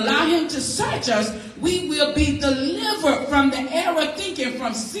and allow him to search us, we will be delivered from the error thinking,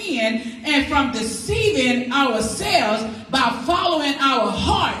 from sin, and from deceiving ourselves by following our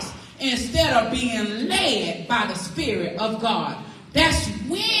hearts instead of being led by the Spirit of God. That's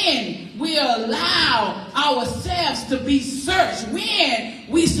when we allow ourselves to be searched, when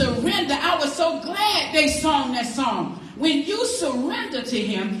we surrender. I was so glad they sang that song. When you surrender to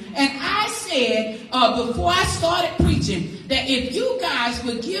him, and I said before I started preaching that if you guys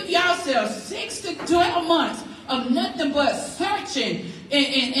would give yourselves 6 to 12 months of nothing but searching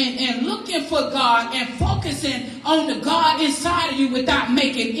and looking for God and focusing on the God inside of you without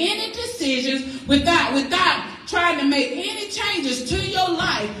making any decisions, without trying to make any changes to your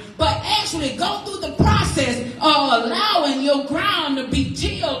life, but actually go through the process of allowing your ground to be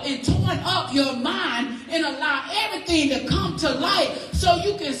tilled and torn up your mind and allow everything to come to light so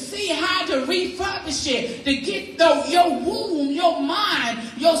you can see how to refurbish it, to get your womb, your mind,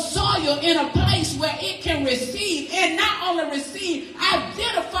 your soil in a place where it can receive, and not only receive,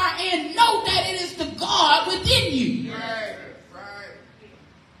 identify and know that it is the God within you. Right.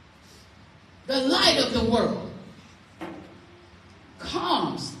 The light of the world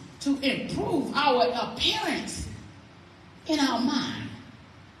comes to improve our appearance in our mind.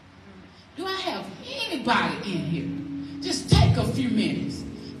 Do I have anybody in here? Just take a few minutes.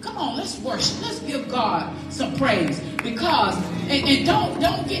 Come on, let's worship. Let's give God some praise. Because, and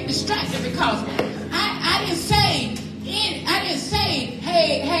don't get distracted, because I I didn't say,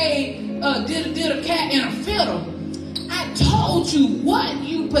 hey, did a cat in a fiddle. I told you what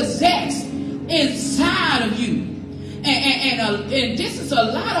you possess inside of you. And this is a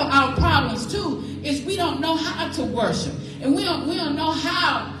lot of our problems too, is we don't know how to worship. And we don't know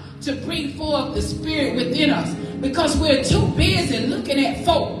how to bring forth the spirit within us, because we're too busy looking at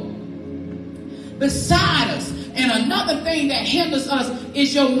folk beside us. And another thing that hinders us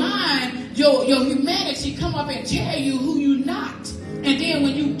is your mind, your humanity come up and tell you who you're not. And then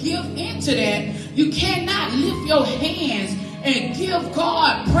when you give into that, you cannot lift your hands and give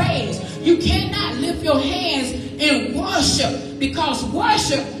God praise. You cannot lift your hands and worship, because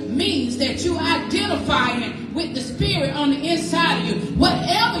worship means that you identifying with the spirit on the inside of you.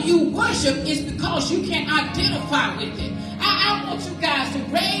 Whatever you worship is because you can identify with it. I want you guys to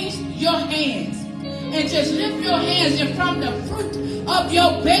raise your hands and just lift your hands, and from the fruit of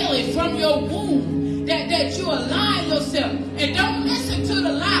your belly, from your womb, that you align yourself. And don't listen to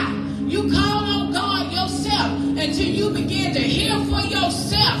the lie. You call on God yourself until you begin to hear for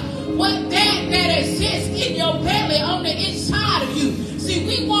yourself what that exists in your belly on the inside of you. See,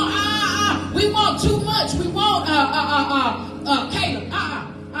 we want too much. We want Caleb.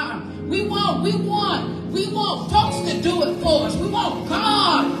 We want folks to do it for us. We want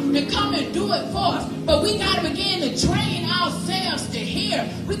God to come and do it for us. But we got to begin to train ourselves to hear.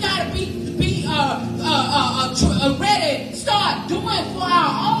 We got to be ready, start doing for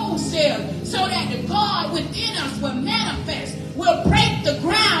our own selves, so that the God within us will manifest, will break the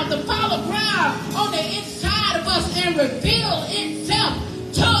ground, the fallow ground on the inside of us, and reveal itself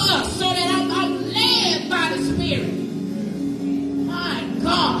to us, so that I'm led by the Spirit. My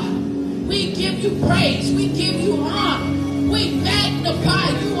God, we give you praise, we give you honor, we magnify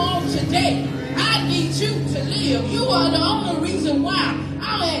you on today. I need you to live. You are the only reason why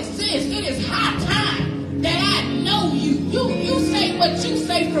I exist. It is high time that I know you. You say what you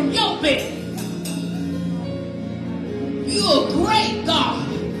say from your bed. You're a great God.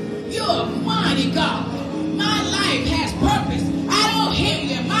 You're a mighty God. My life has purpose. I don't hear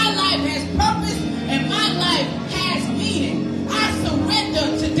you. My life has purpose, and my life has meaning. I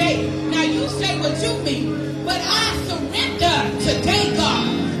surrender today. Now you say what you mean, but I surrender today, God.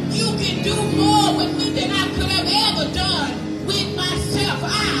 You can do more with me than I could have ever done with myself.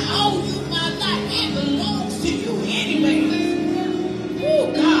 I owe you my life. It belongs to you anyway.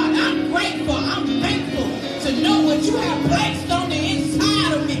 Oh, God, I'm grateful. I'm thankful to know what you have placed on the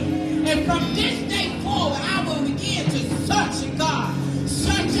inside of me. And from this day forward, I will begin to search, God.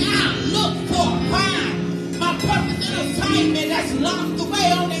 Search out, look for, find my purpose and assignment that's locked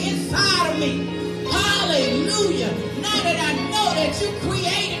away on the inside of me. Hallelujah. Now that I know that you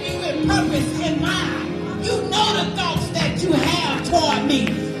created me with purpose in mind. You know the thoughts that you have toward me.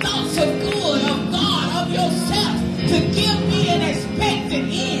 Thoughts of good, of God, of yourself, to give me an expected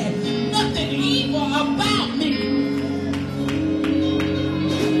end. Nothing evil about me.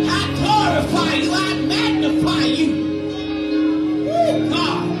 I glorify you. I magnify you. Oh,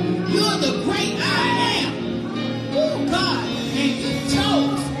 God. You're the great I am. Oh, God. And you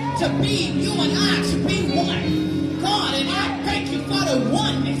chose to be, you and I, to be one. God, and I thank you for the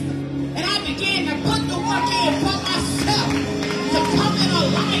oneness. And I began to put the work in for myself to come in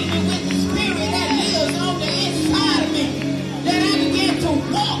alignment with the spirit that lives on the inside of me. That I began to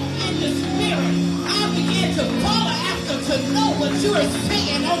walk in the spirit. I began to follow after, to know what you are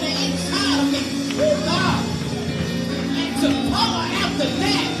saying on the inside of me. Oh, God. And to follow after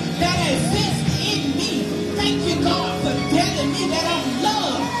that exists in me. Thank you, God, for telling me that I'm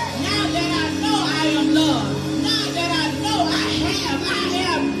loved. Now that I know I am loved. Now that I know I have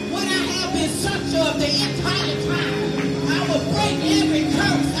what I have been search of the entire time. I will break every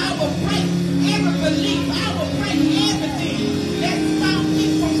curse. I will break every belief. I will break everything that stopped me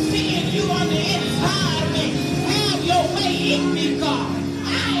from seeing you on the inside of me. Have your way in me, God. I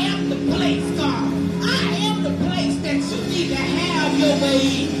am the place, God. I am the place that you need to have your way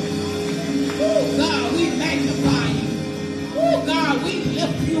in. Oh, God, we magnify you. Oh, God, we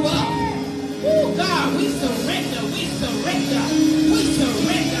lift you up. Oh, God, we surrender. We surrender. We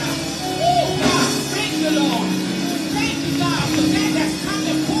surrender. Oh, God, thank you, Lord. Thank you, God, for that's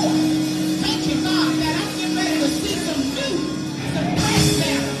coming forth. Thank you, God, that I'm getting ready to see some fresh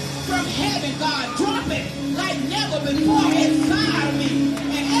manna from heaven, God. Drop it like never before inside of me.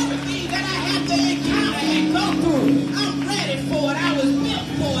 And everything that I have to encounter and go through, I'm ready for it. I was built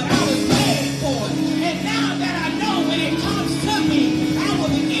for it. I was made for it. And now that I know when it comes to me, I will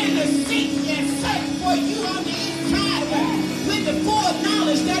begin to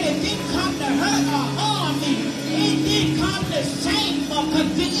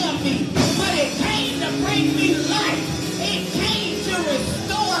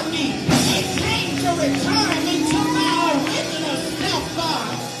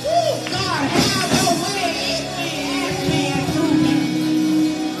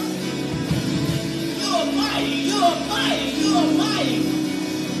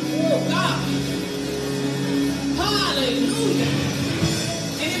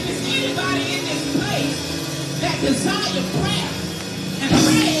desire prayer. And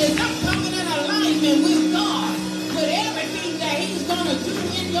prayer is I'm coming in alignment with God, with everything that he's going to do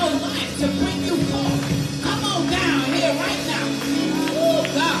in your life to bring you forth. Come on down here right now. Oh,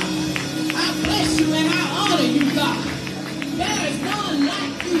 God. I bless you and I honor you, God. There is none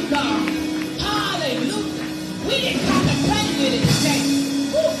like you, God. Hallelujah. We didn't come to play with it today.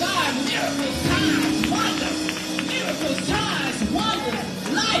 Oh, God, miracles, signs, wonders. Miracles, signs, wonders.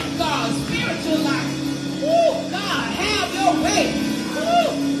 Life, God, spiritual life. Oh, God, have your way.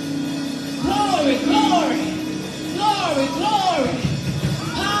 Ooh. Glory, glory. Glory, glory.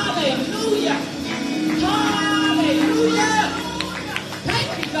 Hallelujah. Hallelujah. Thank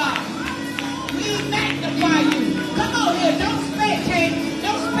you, God. We magnify you. Come on here. Don't spectate.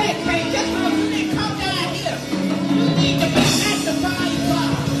 Don't spectate. Just because you didn't come down here. You need to be magnified,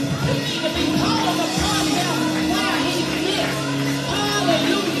 God. You need to be called upon him while he's here.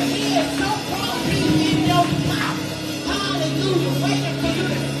 Hallelujah. He is so close. He's in your mouth. Hallelujah. Waiting for you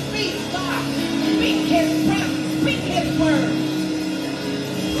to speak, God. Speak his presence. Speak his word.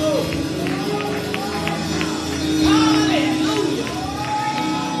 Woo. Hallelujah.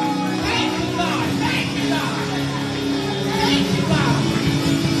 Thank you, God. Thank you, God. Thank you, God.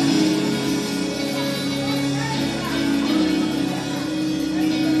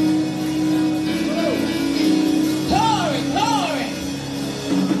 Glory, glory.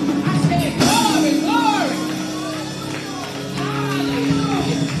 I said glory, glory.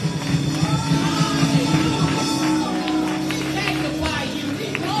 Hallelujah. We magnify you. We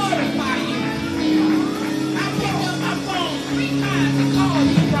glorify you. I picked up my phone 3 times to call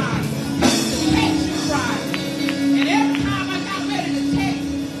you, Brian, to text you, Brian. And every time I got ready to text,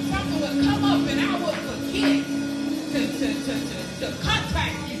 something would come up and I would forget to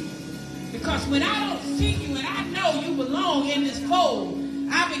contact you. Because when I don't see you and I know you belong in this fold,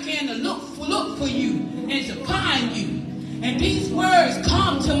 I began to look for you and to find you. And these words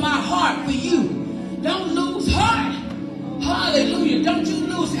come to my heart for you. Don't lose heart. Hallelujah. Don't you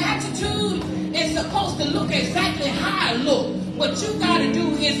lose attitude. It's supposed to look exactly how I look. What you got to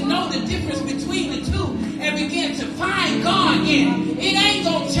do is know the difference between the two and begin to find God in it. It ain't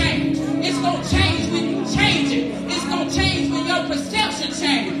going to change. It's going to change when you change it. It's going to change when your perception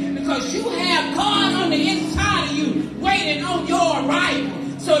changes. Because you have God on the inside of you waiting on your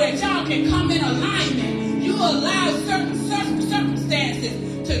arrival so that y'all can come in alignment. You allow certain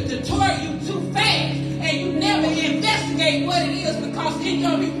circumstances to detour you too fast and you never investigate what it is because in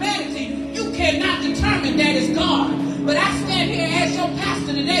your humanity you cannot determine that it's God. But I stand here as your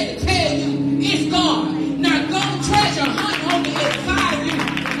pastor today to tell you it's God. Now go treasure hunt on the inside of you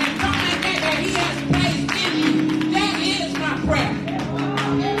and find that he has placed in you. That is my prayer.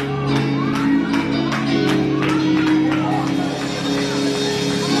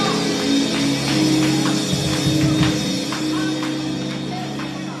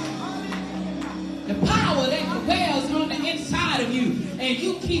 And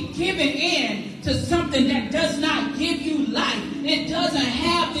you keep giving in to something that does not give you life. It doesn't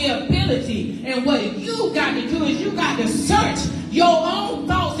have the ability. And what you got to do is you got to search your own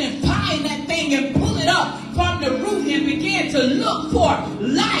thoughts and find that thing and pull it up from the root and begin to look for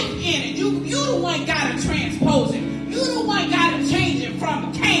life in it. You the one got to transpose it. You the one got to change it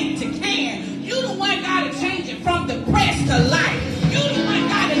from can to can. You the one got to change it from the press to life. You the one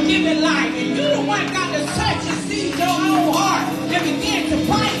got to give it life. And you the one got to search and see your own heart and begin to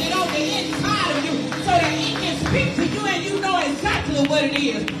find it on the inside of you so that it can speak to you and you know exactly what it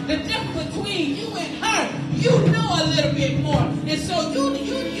is. The difference between you and her, you know a little bit more. And so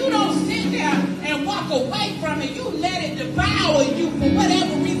you don't sit there and walk away from it. You let it devour you for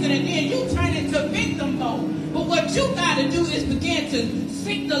whatever reason and then you turn into victim mode. But what you got to do is begin to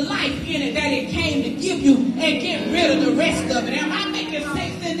seek the life in it that it came to give you and get rid of the rest of it. Am I making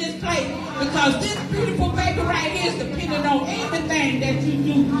sense in this place? Because this beautiful baby right here is dependent on everything that you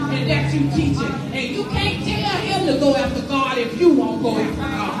do and that you teach it. And you can't tell him to go after God if you won't go after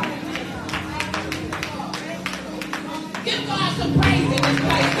God. Give God some praise in this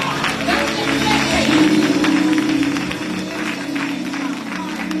place, God. Don't just spectate.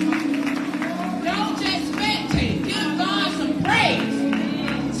 Don't just spectate. Give God some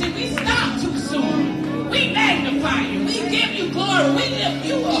praise. See, we stop too soon. We magnify you. We give you glory. We lift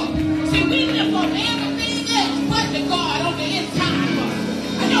you up. See, we lift up everything else but the God on the inside of us.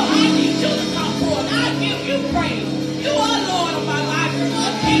 I know I need you to come forward. I give you praise. You are Lord of my life. You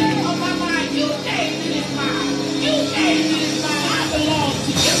are King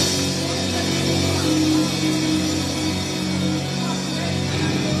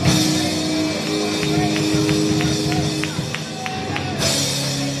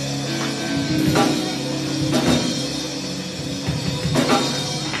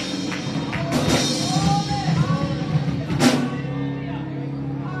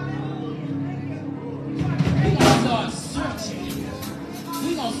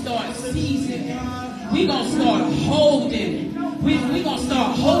start seizing. We're going to start holding. We're going to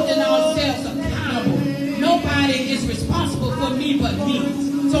start holding ourselves accountable. Nobody is responsible for me but me.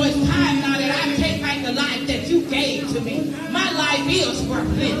 So it's time now that I take back the life that you gave to me. My life is worth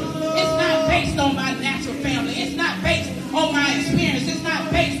living. It's not based on my natural family. It's not based on my experience. It's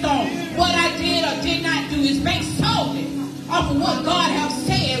not based on what I did or did not do. It's based solely off of what God has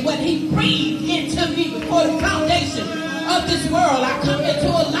said, what he breathed into me before the foundation of this world. I come into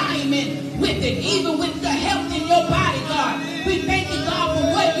alignment with it, even with the health in your body, God. We thank you, God,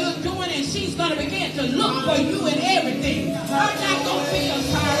 for what you're doing, and she's going to begin to look for you in everything. I'm not going to feel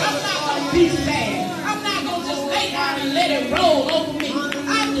sorry. I'm not going to be sad. I'm not going to just lay down and let it roll over me.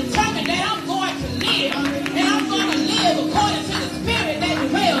 I'm determined that I'm going to live, and I'm going to live according to the spirit that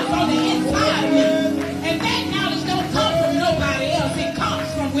dwells on the inside of me. And that knowledge don't come from nobody else. It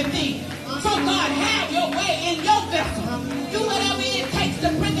comes from within. So God, have your way in your vessel. Do whatever it takes to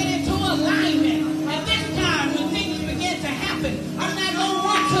bring it into alignment. And this time, when things begin to happen, I'm not going to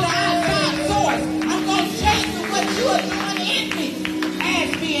run to the outside source. I'm going to change what you are doing in me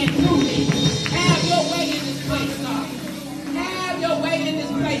as being through me. Have your way in this place, God. Have your way in this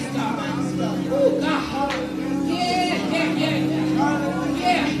place, God. Oh, God. Yeah.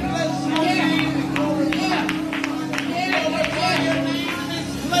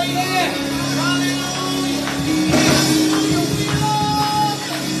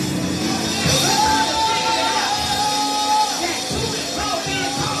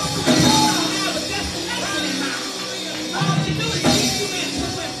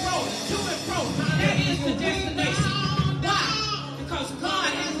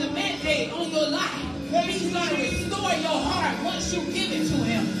 He's going to restore your heart once you give it to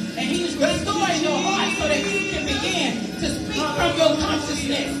him. And he's restoring your heart so that you can begin to speak from your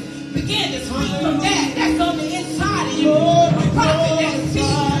consciousness. Begin to speak from that that's on the inside of you. A prophet that sees,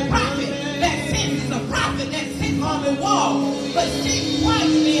 a prophet that senses, a prophet that sits on the wall, but sits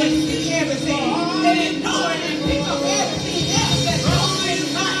quietly and see everything and ignore and pick up everything else that's on the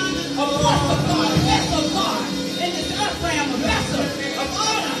inside. A voice of God, a vessel of God in this earth realm, a vessel of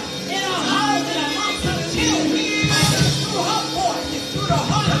honor in our hearts and amongst our children. Through her voice and through the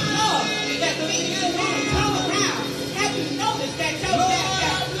heart of love that leads you on to come around. Have you noticed that that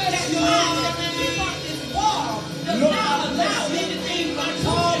line that keep on this wall does not allow anything to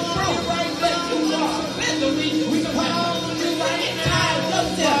come through? But you are surrendering, you are inside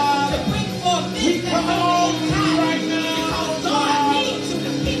yourself to bring forth this that's on the inside. Because God needs you,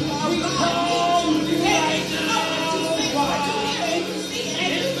 the people of God need you. And you know what you think, what you hear, and you see,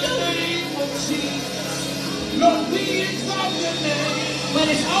 and you do. Lord, we exalt your name. But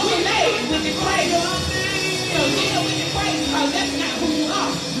it's only made with the praise. So deal with the praise because that's not who you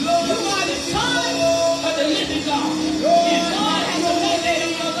are. You are the son of the living God. And God has a mandate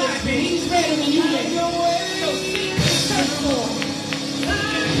in your life. And he's ready when you're ready. So seek and search for him.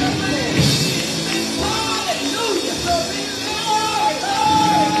 Hallelujah. Glory,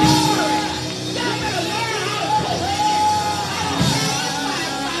 glory. Y'all better learn how to put it.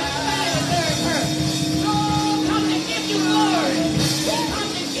 Come to give you glory. Come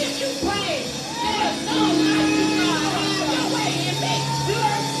to give you praise. There's no like you, God. Have your way in me.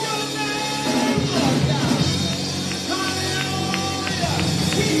 Bless your name, Lord God. Hallelujah.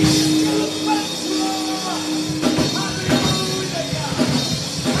 We give you praise, Lord. Hallelujah, God.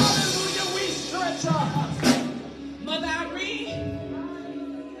 Hallelujah. We stretch our hearts. Mother Irene,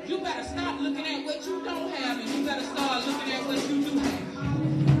 you better stop looking at what you don't have and you better start looking at what you do have.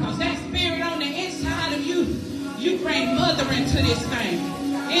 Because that spirit on the inside of you, you bring mother into this thing.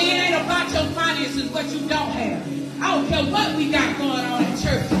 It ain't about your finances, what you don't have. I don't care what we got going on in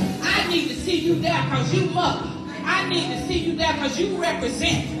church. I need to see you there because you mother. I need to see you there because you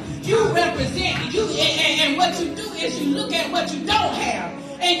represent. You represent. And what you do is you look at what you don't have.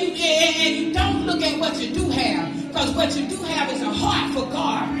 And you don't look at what you do have. Because what you do have is a heart for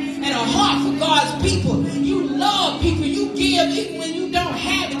God. And a heart for God's people. You love people. You give even when you don't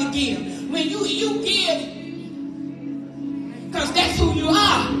have it to give. When you give, because that's who you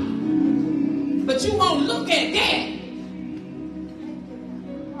are. But you won't look at that.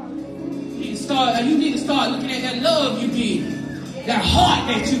 You need to start looking at that love you give. That heart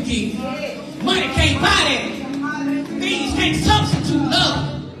that you give. Money can't buy that. Things can't substitute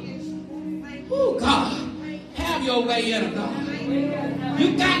love. Oh, God. Have your way in it, God.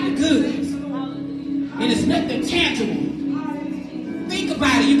 You got the goods. And it's nothing tangible. Think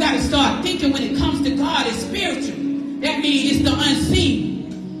about it. You got to start thinking when it comes to God, it's spiritual. That means it's the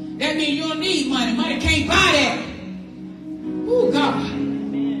unseen. That means you don't need money. Money can't buy that. Oh, God.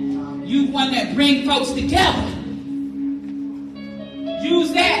 You one that bring folks together.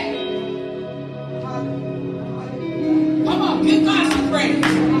 Use that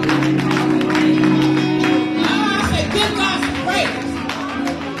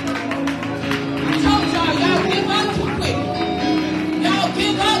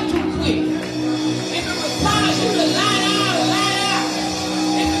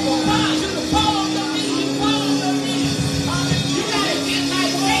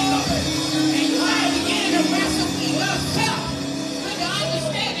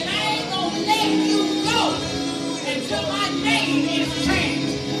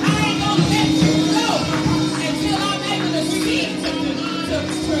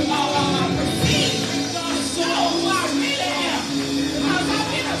perceive, to show who I really am. Because I've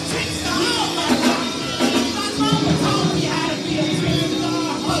been a trickster all my life. My mama told me how to be a trickster.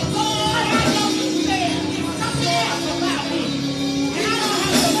 But God, I know you said there's something else about me. And I don't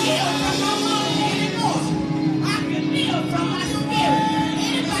have to live from my mama anymore. I can live from my spirit.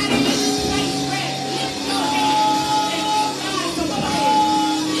 Anybody in this place ready? Lift your hands and give God some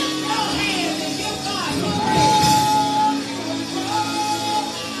praise. Lift your hands and give God some praise.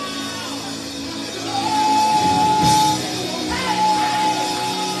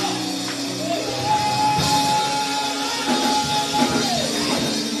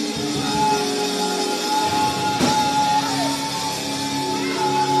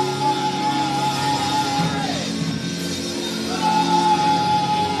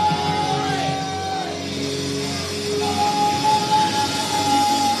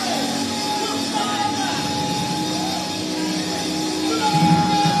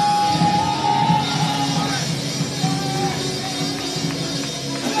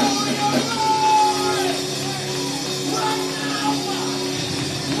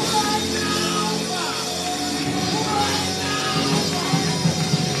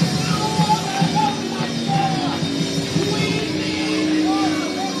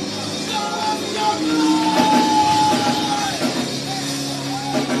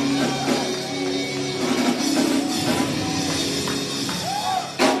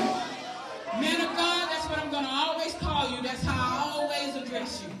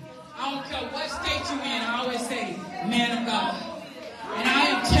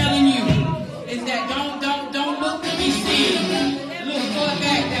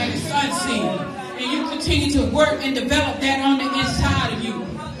 And develop that on the inside of you.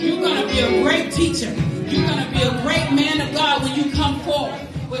 You're going to be a great teacher. You're going to be a great man of God when you come forward.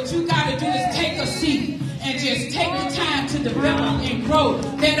 What you got to do is take a seat and just take the time to develop and grow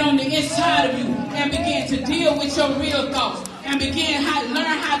that on the inside of you and begin to deal with your real thoughts and begin to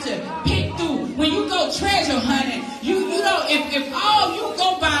learn how to pick through. When you go treasure hunting, you know, if all you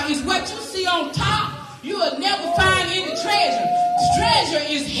go by is what you see on top, you will never find any treasure. Treasure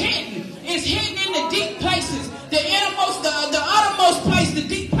is hidden. It's hidden in the deep places, the innermost, the uttermost place, the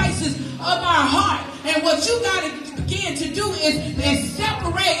deep places of our heart. And what you got to begin to do is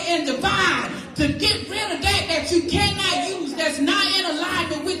separate and divide to get rid of that you cannot use, that's not in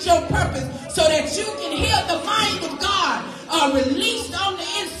alignment with your purpose, so that you can hear the mind of God released on the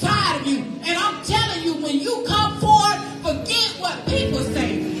inside of you. And I'm telling you, when you come forward, forget what people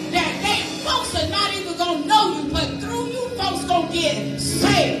say. That folks are not even going to know you, but through you, folks going to get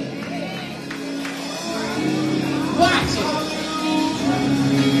saved. Watch it.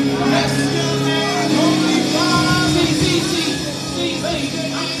 See,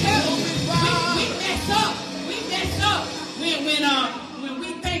 I'm telling you, we mess up when we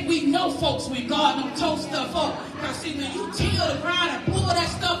think we know folks when God done told stuff up. Because see, when you till the ground and pull that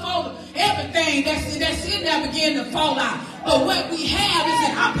stuff over, everything that's in there begin to fall out. But what we have is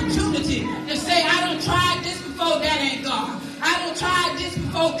an opportunity to say, I done tried this before, that ain't God. I done tried this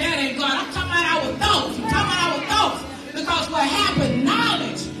before, that ain't God. I'm talking about our thoughts. I'm talking about our thoughts. Because what happened,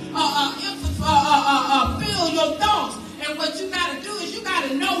 knowledge fill your thoughts. And what you got to do is you got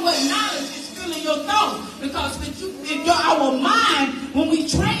to know what knowledge is filling your thoughts. Because our mind, when we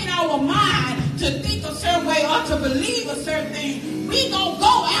train our mind to think a certain way or to believe a certain thing, we going to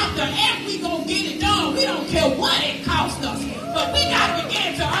go after and we going to get it done. We don't care what it costs us. But we got to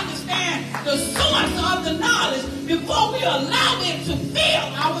begin to understand the source of the knowledge before we allow it to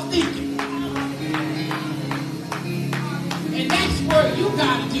fill our thinking. And that's what you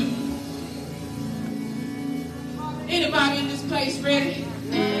got to do. Anybody in this place ready?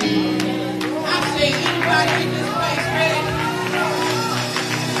 I say, anybody in this place ready?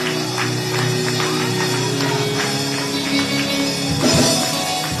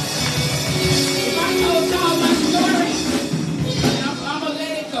 If I told y'all my story, I'm going to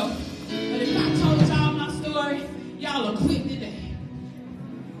let it go. But if I told y'all my story, y'all will quit today.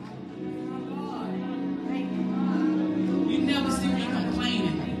 You never see me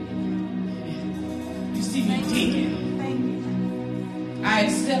complaining. You see me digging. I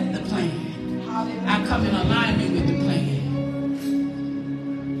accept the plan. I come in alignment with the plan.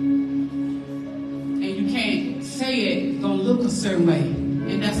 And you can't say it's going to look a certain way.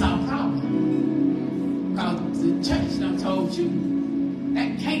 And that's our problem. Because the church done told you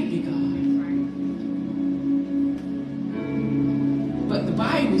that can't be God. But the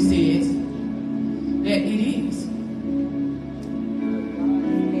Bible says that it is.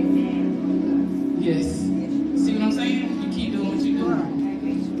 Yes. See what I'm saying? You keep doing what you're doing.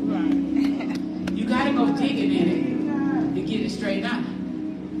 You got to go digging in it to get it straightened out.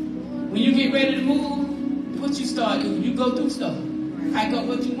 get ready to move, what you start doing? You go through stuff. Pack up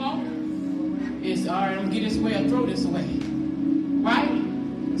what you want. It's all right, I'm gonna get this away, I'll throw this away. Right?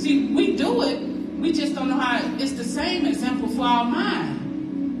 See, we do it. We just don't know how. It's the same example for our mind.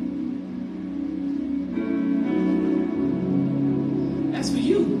 That's for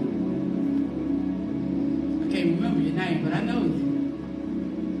you. I can't remember your name, but I know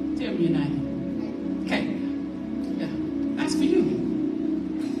you. Tell me your name. Okay. Yeah. That's for you.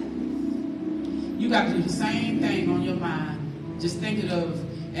 You got to do the same thing on your mind. Just think it of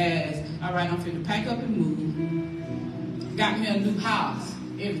as, all right, I'm finna pack up and move. Got me a new house.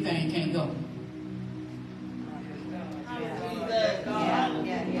 Everything can't go.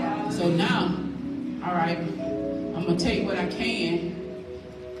 So now, all right, I'm going to take what I can.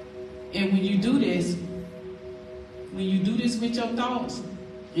 And when you do this with your thoughts,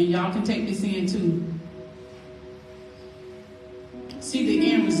 and y'all can take this in too, see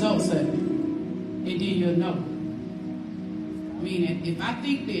the end results of it, and then you'll know. Meaning, if I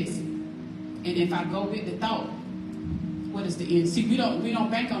think this, and if I go with the thought, what is the end? See, we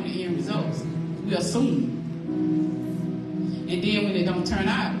don't bank on the end results. We assume. And then when it don't turn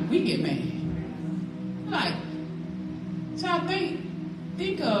out, we get mad. Like, so I think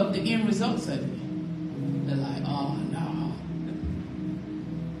of the end results of it. They're like, oh no.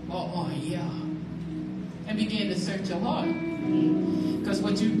 Oh yeah. And begin to search your heart. Because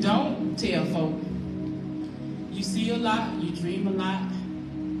what you don't tell folk, you see a lot, you dream a lot.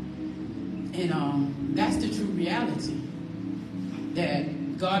 And that's the true reality.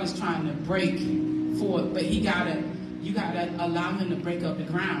 That God is trying to break forth, but you gotta allow him to break up the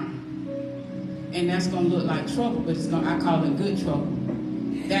ground. And that's gonna look like trouble, but I call it good trouble.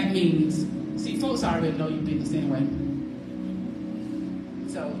 That means, see, folks already know your business anyway.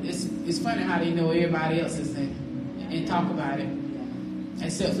 So it's funny how they know everybody else is in and talk about it,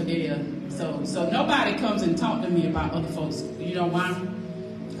 except for them. So nobody comes and talk to me about other folks. You know why?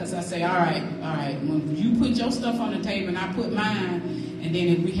 Because I say, all right, when you put your stuff on the table and I put mine, and then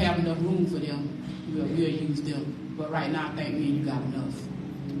if we have enough room for them, we'll use them. But right now, I think me and you got enough.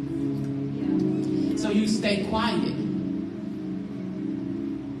 So you stay quiet.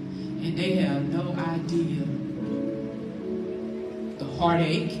 And they have no idea the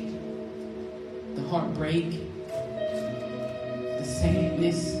heartache, the heartbreak, the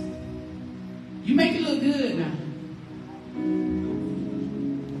sadness. You make it look good now.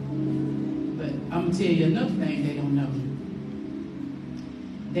 But I'm going to tell you another thing they don't know.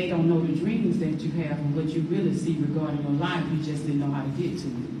 They don't know the dreams that you have and what you really see regarding your life. You just didn't know how to get to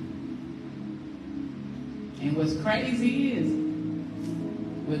it. And what's crazy is,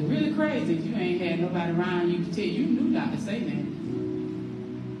 what's really crazy is you ain't had nobody around you to tell you knew not to say that.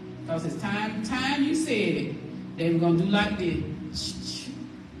 Because it's time you said it, they were going to do like this.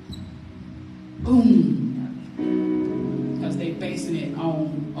 Boom. Because they basing it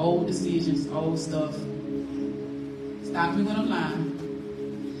on old decisions, old stuff. Stop me when I'm lying.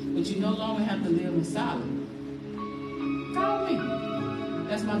 But you no longer have to live in silence. Call me.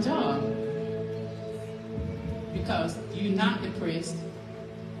 That's my job. Because you're not depressed.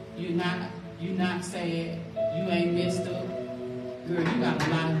 You're not sad. You ain't messed up. Girl, you got a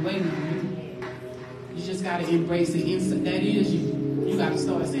lot waiting on you. You just got to embrace the instant. That is you. You got to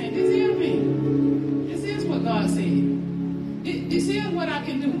start saying, this is me. This is what God said. This is what I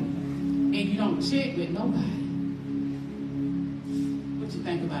can do. And you don't check with nobody. What you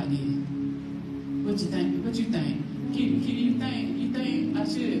think about this? What you think? Kitty, you think I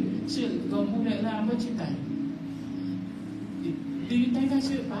should go move that line? What you think? Do you think I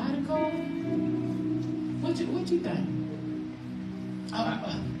should buy the car? What you think?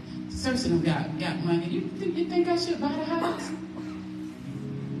 Cersei got money. You think I should buy the house?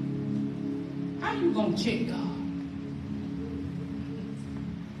 How you gonna check God?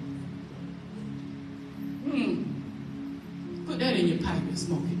 Put that in your pipe and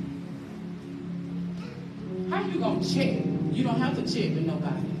smoke it. How you gonna check? You don't have to check with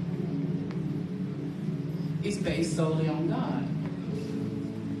nobody. It's based solely on God.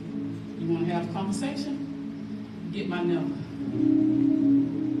 You want to have a conversation? Get my number.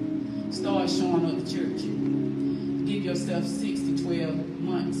 Start showing up to church. Give yourself 6 to 12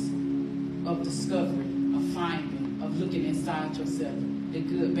 months of discovery, of finding, of looking inside yourself, the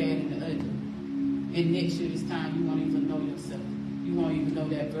good, bad, and the ugly. And next year, this time, you won't even know yourself. You won't even know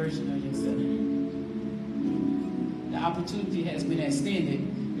that version of yourself. The opportunity has been extended.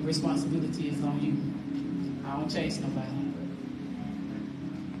 The responsibility is on you. I don't chase nobody.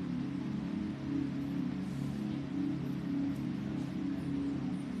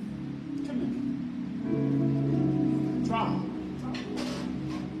 Come here. Drama.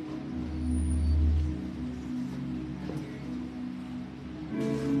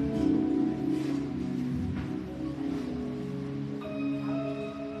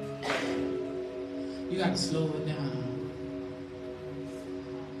 got to slow it down.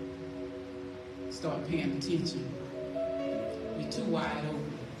 Start paying attention. You're too wide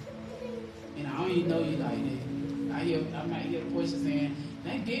open. And I don't even know you like that. I might hear the person saying,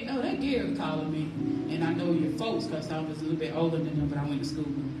 that Gary's calling me. And I know your folks because I was a little bit older than them, but I went to school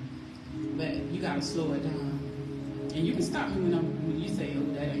with them. But you got to slow it down. And you can stop me when you say,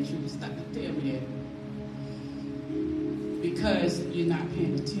 oh, that ain't true. Stop to tell me that. Because you're not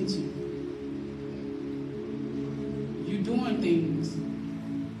paying attention. You're doing things,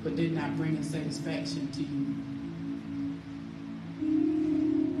 but they're not bringing satisfaction to you.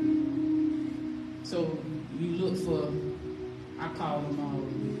 So you look for, I call them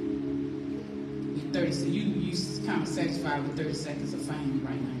your 30 seconds. You kind of satisfied with 30 seconds of fame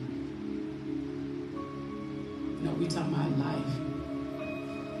right now. No, we talking about life.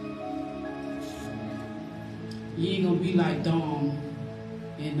 You ain't gonna be like Dawn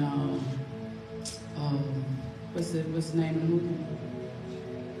in what's the name of the movie?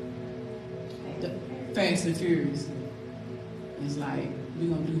 The Fast and Furious. It's like we're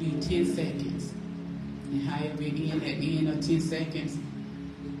gonna do these 10 seconds. And however it ends, at the end of 10 seconds,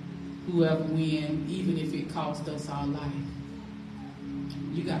 whoever wins, even if it costs us our life,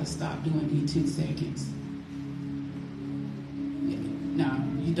 you got to stop doing these 10 seconds. Yeah. Now,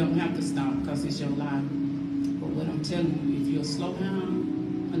 you don't have to stop because it's your life. But what I'm telling you, if you'll slow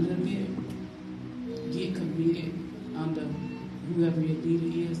down a little bit, get committed under whoever your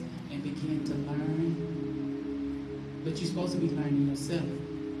leader is, and begin to learn. But you're supposed to be learning yourself.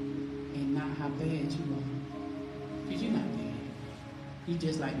 And not how bad you are. Because you're not bad. You're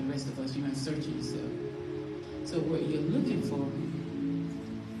just like the rest of us. You're not searching yourself. So what you're looking for,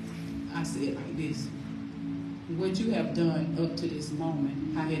 I say it like this. What you have done up to this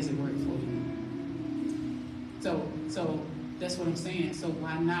moment, how has it worked for you? So that's what I'm saying. So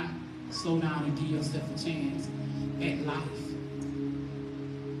why not slow down and give yourself a chance at life?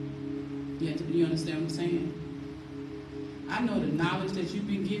 You understand what I'm saying? I know the knowledge that you've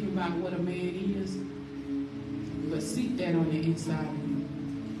been given about what a man is, but seek that on the inside of you.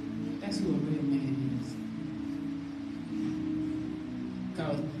 That's who a real man is.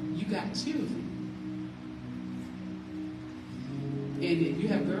 Because you got children. And if you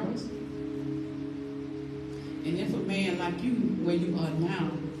have girls. And if a man like you, where you are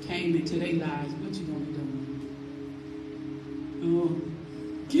now, came into their lives, what you gonna do?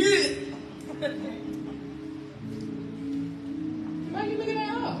 Get Why you looking at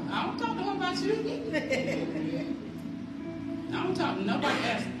her? I don't talk to her about you. I don't talk to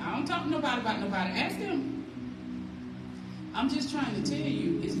nobody about nobody. Ask them. I'm just trying to tell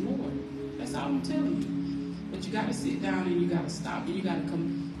you it's more. That's all I'm telling you. But you got to sit down and you got to stop and you got to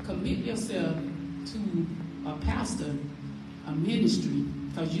commit yourself to a pastor, a ministry,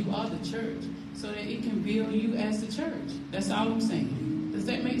 because you are the church, so that it can build you as the church. That's all I'm saying. Does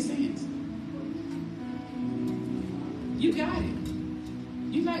that make sense? You got it.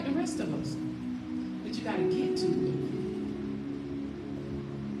 You like the rest of us. But you got to get to it.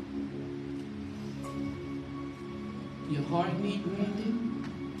 Your heart need mending.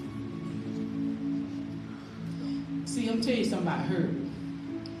 See, I'm telling you something about hurt.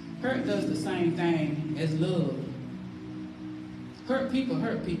 Hurt does the same thing as love. Hurt people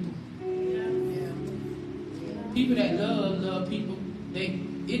hurt people. People that love people.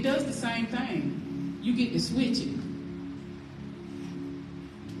 It does the same thing. You get to switch it.